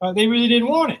 they really didn't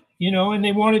want it, and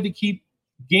they wanted to keep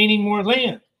gaining more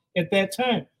land at that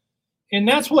time. And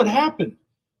that's what happened.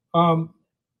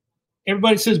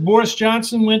 Everybody says Boris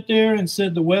Johnson went there and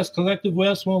said the West, collective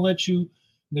West, won't let you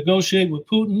negotiate with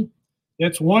Putin.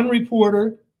 That's one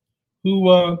reporter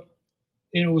who,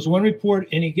 it was one report,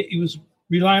 and he was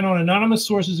relying on anonymous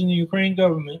sources in the Ukraine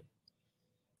government.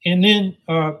 And then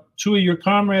two of your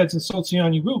comrades in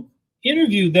Socialist group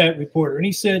interviewed that reporter, and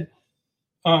he said,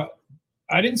 I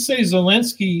didn't say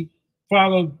Zelensky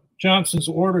followed Johnson's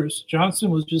orders. Johnson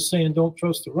was just saying don't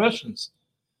trust the Russians,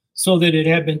 so that it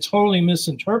had been totally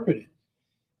misinterpreted.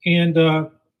 And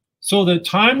so the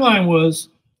timeline was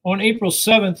on April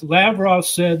 7th, Lavrov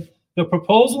said the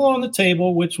proposal on the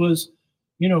table, which was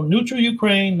neutral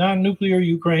Ukraine, non-nuclear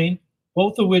Ukraine,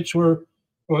 both of which were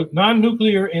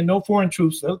non-nuclear and no foreign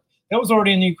troops. That was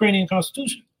already in the Ukrainian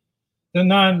constitution. The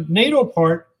non-NATO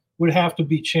part would have to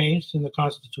be changed in the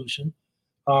constitution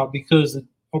because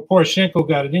Poroshenko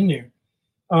got it in there.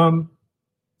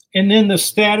 And then the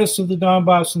status of the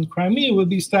Donbass and Crimea would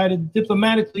be decided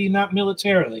diplomatically, not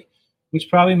militarily, which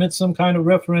probably meant some kind of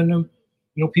referendum.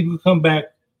 People could come back,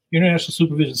 international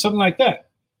supervision, something like that.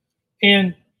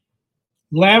 And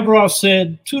Lavrov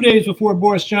said 2 days before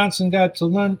Boris Johnson got to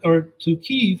London or to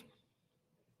Kyiv,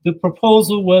 the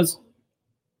proposal was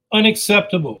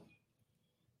unacceptable.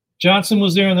 Johnson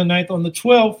was there on the 9th. On the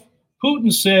 12th,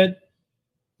 Putin said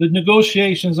the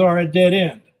negotiations are a dead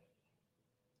end.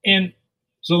 And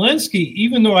Zelensky,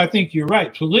 even though I think you're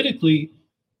right, politically,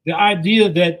 the idea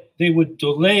that they would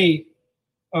delay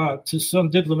to some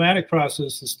diplomatic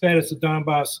process the status of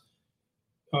Donbass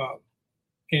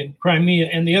and Crimea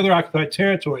and the other occupied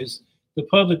territories, the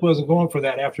public wasn't going for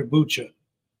that after Bucha.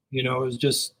 It was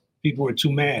just people were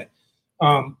too mad.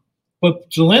 But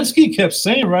Zelensky kept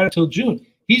saying right until June,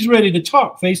 he's ready to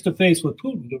talk face to face with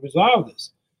Putin to resolve this.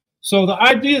 So the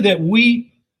idea that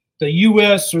we, the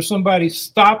U.S. or somebody,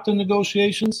 stopped the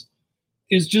negotiations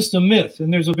is just a myth.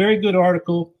 And there's a very good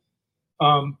article,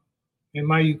 and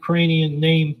my Ukrainian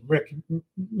name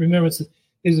remembrance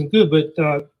isn't good, but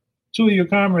two of your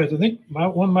comrades, I think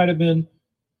one might have been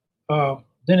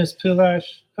Dennis Pilash.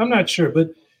 I'm not sure,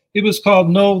 but it was called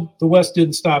No, the West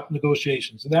Didn't Stop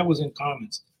Negotiations. And that was in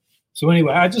comments. So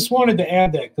anyway, I just wanted to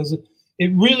add that because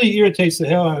it really irritates the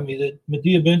hell out of me that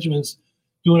Medea Benjamin's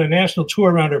doing a national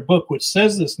tour around her book, which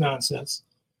says this nonsense.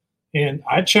 And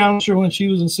I challenged her when she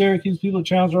was in Syracuse. People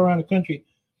challenged her around the country.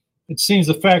 It seems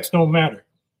the facts don't matter.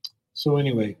 So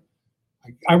anyway,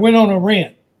 I went on a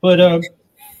rant, but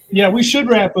yeah, we should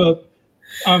wrap up.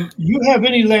 You have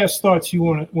any last thoughts you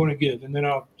want to give, and then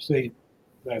I'll say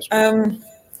last word.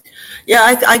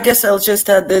 Yeah, I guess I'll just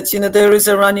add that there is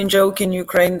a running joke in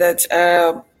Ukraine that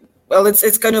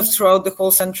it's kind of throughout the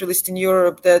whole Central Eastern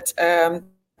Europe that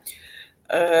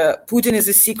Putin is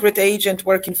a secret agent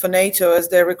working for NATO as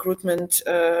their recruitment,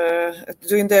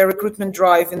 doing their recruitment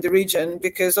drive in the region,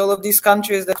 because all of these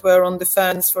countries that were on the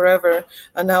fence forever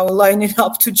are now lining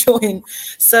up to join.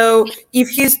 So if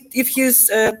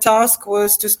his task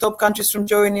was to stop countries from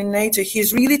joining NATO,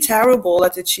 he's really terrible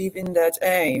at achieving that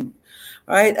aim,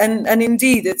 right? And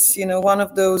indeed, it's one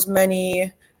of those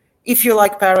many, if you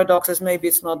like, paradoxes. Maybe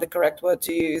it's not the correct word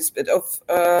to use, but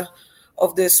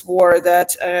of this war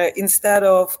that instead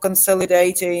of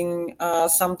consolidating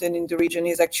something in the region,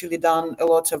 he's actually done a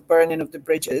lot of burning of the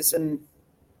bridges and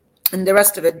the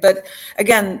rest of it. But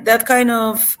again, that kind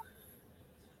of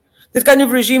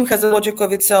regime has a logic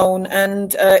of its own,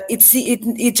 and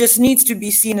it just needs to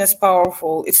be seen as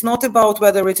powerful. It's not about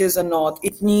whether it is or not.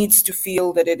 It needs to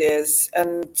feel that it is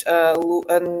and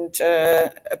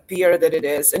appear that it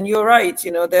is. And you're right.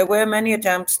 There were many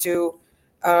attempts to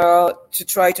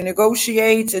try to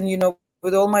negotiate, and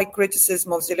with all my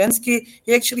criticism of Zelensky,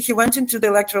 he went into the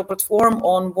electoral platform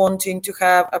on wanting to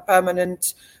have a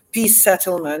permanent peace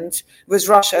settlement with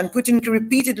Russia, and Putin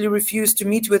repeatedly refused to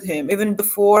meet with him, even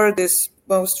before this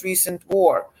most recent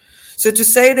war. So to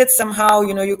say that somehow,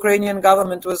 Ukrainian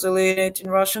government was alienating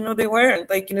Russia, no, they weren't.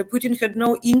 Putin had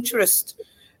no interest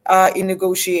in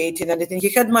negotiating anything. He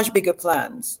had much bigger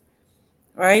plans,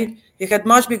 right? He had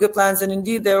much bigger plans, and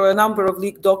indeed there were a number of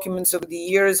leaked documents over the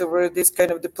years over this kind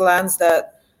of the plans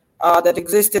that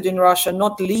existed in Russia,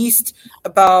 not least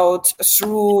about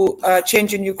through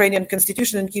changing Ukrainian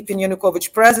constitution and keeping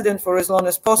Yanukovych president for as long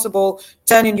as possible,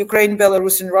 turning Ukraine,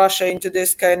 Belarus, and Russia into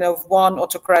this kind of one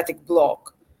autocratic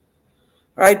bloc.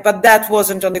 Right, but that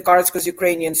wasn't on the cards because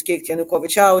Ukrainians kicked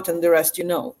Yanukovych out, and the rest you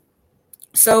know.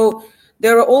 So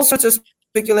there are all sorts of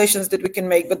speculations that we can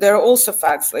make, but there are also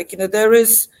facts. There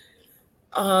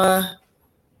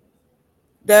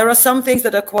are some things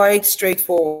that are quite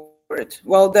straightforward.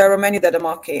 Well, there are many that are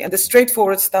murky, and the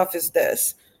straightforward stuff is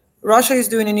this: Russia is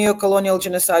doing a neo-colonial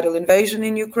genocidal invasion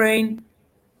in Ukraine.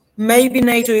 Maybe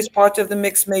NATO is part of the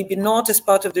mix, maybe not as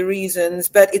part of the reasons,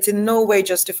 but it in no way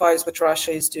justifies what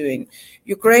Russia is doing.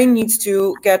 Ukraine needs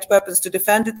to get weapons to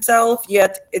defend itself,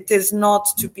 yet it is not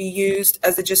to be used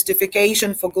as a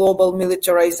justification for global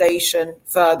militarization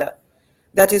further.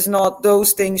 That is not,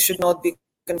 those things should not be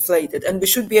conflated. And we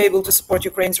should be able to support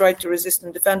Ukraine's right to resist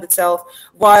and defend itself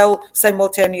while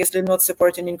simultaneously not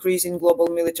supporting increasing global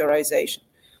militarization.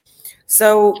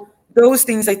 So those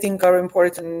things I think are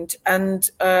important, and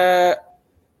the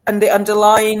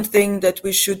underlying thing that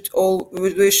we should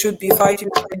be fighting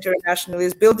for internationally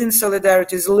is building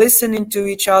solidarities, listening to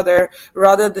each other,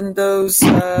 rather than those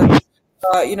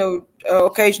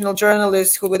occasional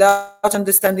journalists who, without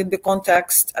understanding the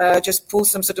context, just pull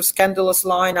some sort of scandalous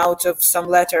line out of some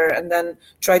letter and then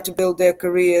try to build their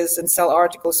careers and sell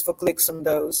articles for clicks on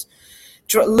those.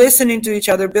 Listening to each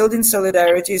other, building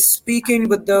solidarity, speaking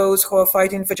with those who are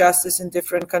fighting for justice in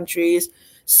different countries,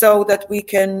 so that we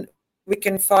can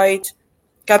fight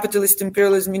capitalist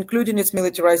imperialism, including its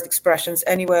militarized expressions,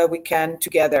 anywhere we can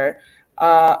together,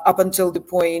 up until the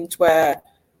point where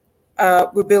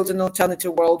we build an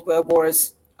alternative world where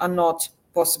wars are not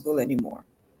possible anymore.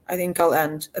 I think I'll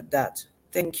end at that.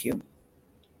 Thank you.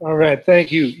 All right. Thank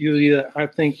you, Yuliya. I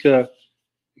think it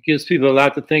gives people a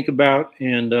lot to think about,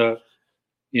 and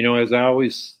as I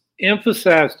always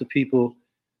emphasize to people,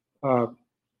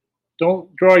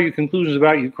 don't draw your conclusions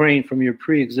about Ukraine from your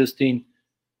pre-existing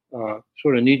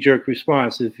sort of knee-jerk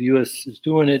response. If the U.S. is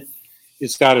doing it,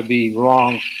 it's got to be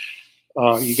wrong.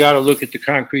 You got to look at the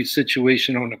concrete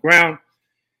situation on the ground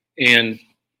and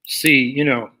see,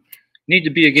 need to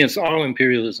be against all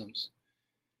imperialisms.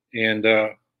 And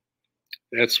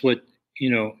that's what,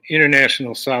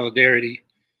 international solidarity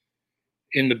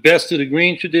in the best of the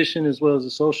green tradition as well as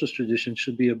the socialist tradition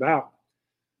should be about.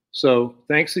 So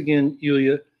thanks again,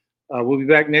 Yuliya. We'll be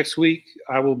back next week.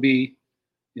 I will be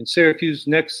in Syracuse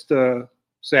next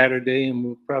Saturday, and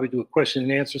we'll probably do a question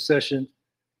and answer session.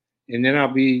 And then I'll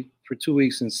be for 2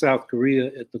 weeks in South Korea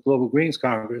at the Global Greens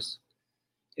Congress.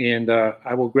 And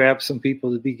I will grab some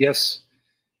people to be guests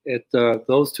at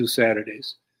those 2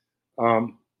 Saturdays,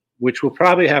 which we'll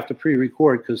probably have to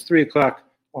pre-record because 3 o'clock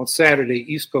on Saturday,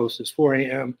 East Coast, is 4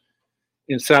 a.m.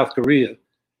 in South Korea.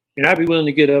 And I'd be willing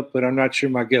to get up, but I'm not sure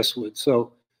my guests would.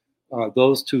 So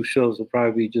those 2 shows will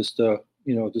probably be just,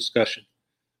 discussion.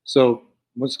 So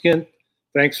once again,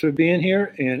 thanks for being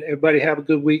here, and everybody have a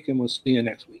good week, and we'll see you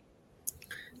next week.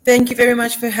 Thank you very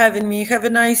much for having me. Have a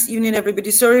nice evening,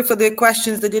 everybody. Sorry for the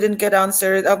questions that didn't get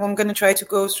answered. I'm going to try to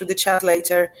go through the chat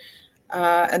later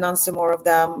and answer more of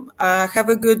them. Have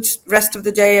a good rest of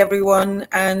the day, everyone,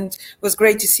 and it was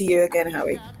great to see you again,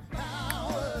 Howie.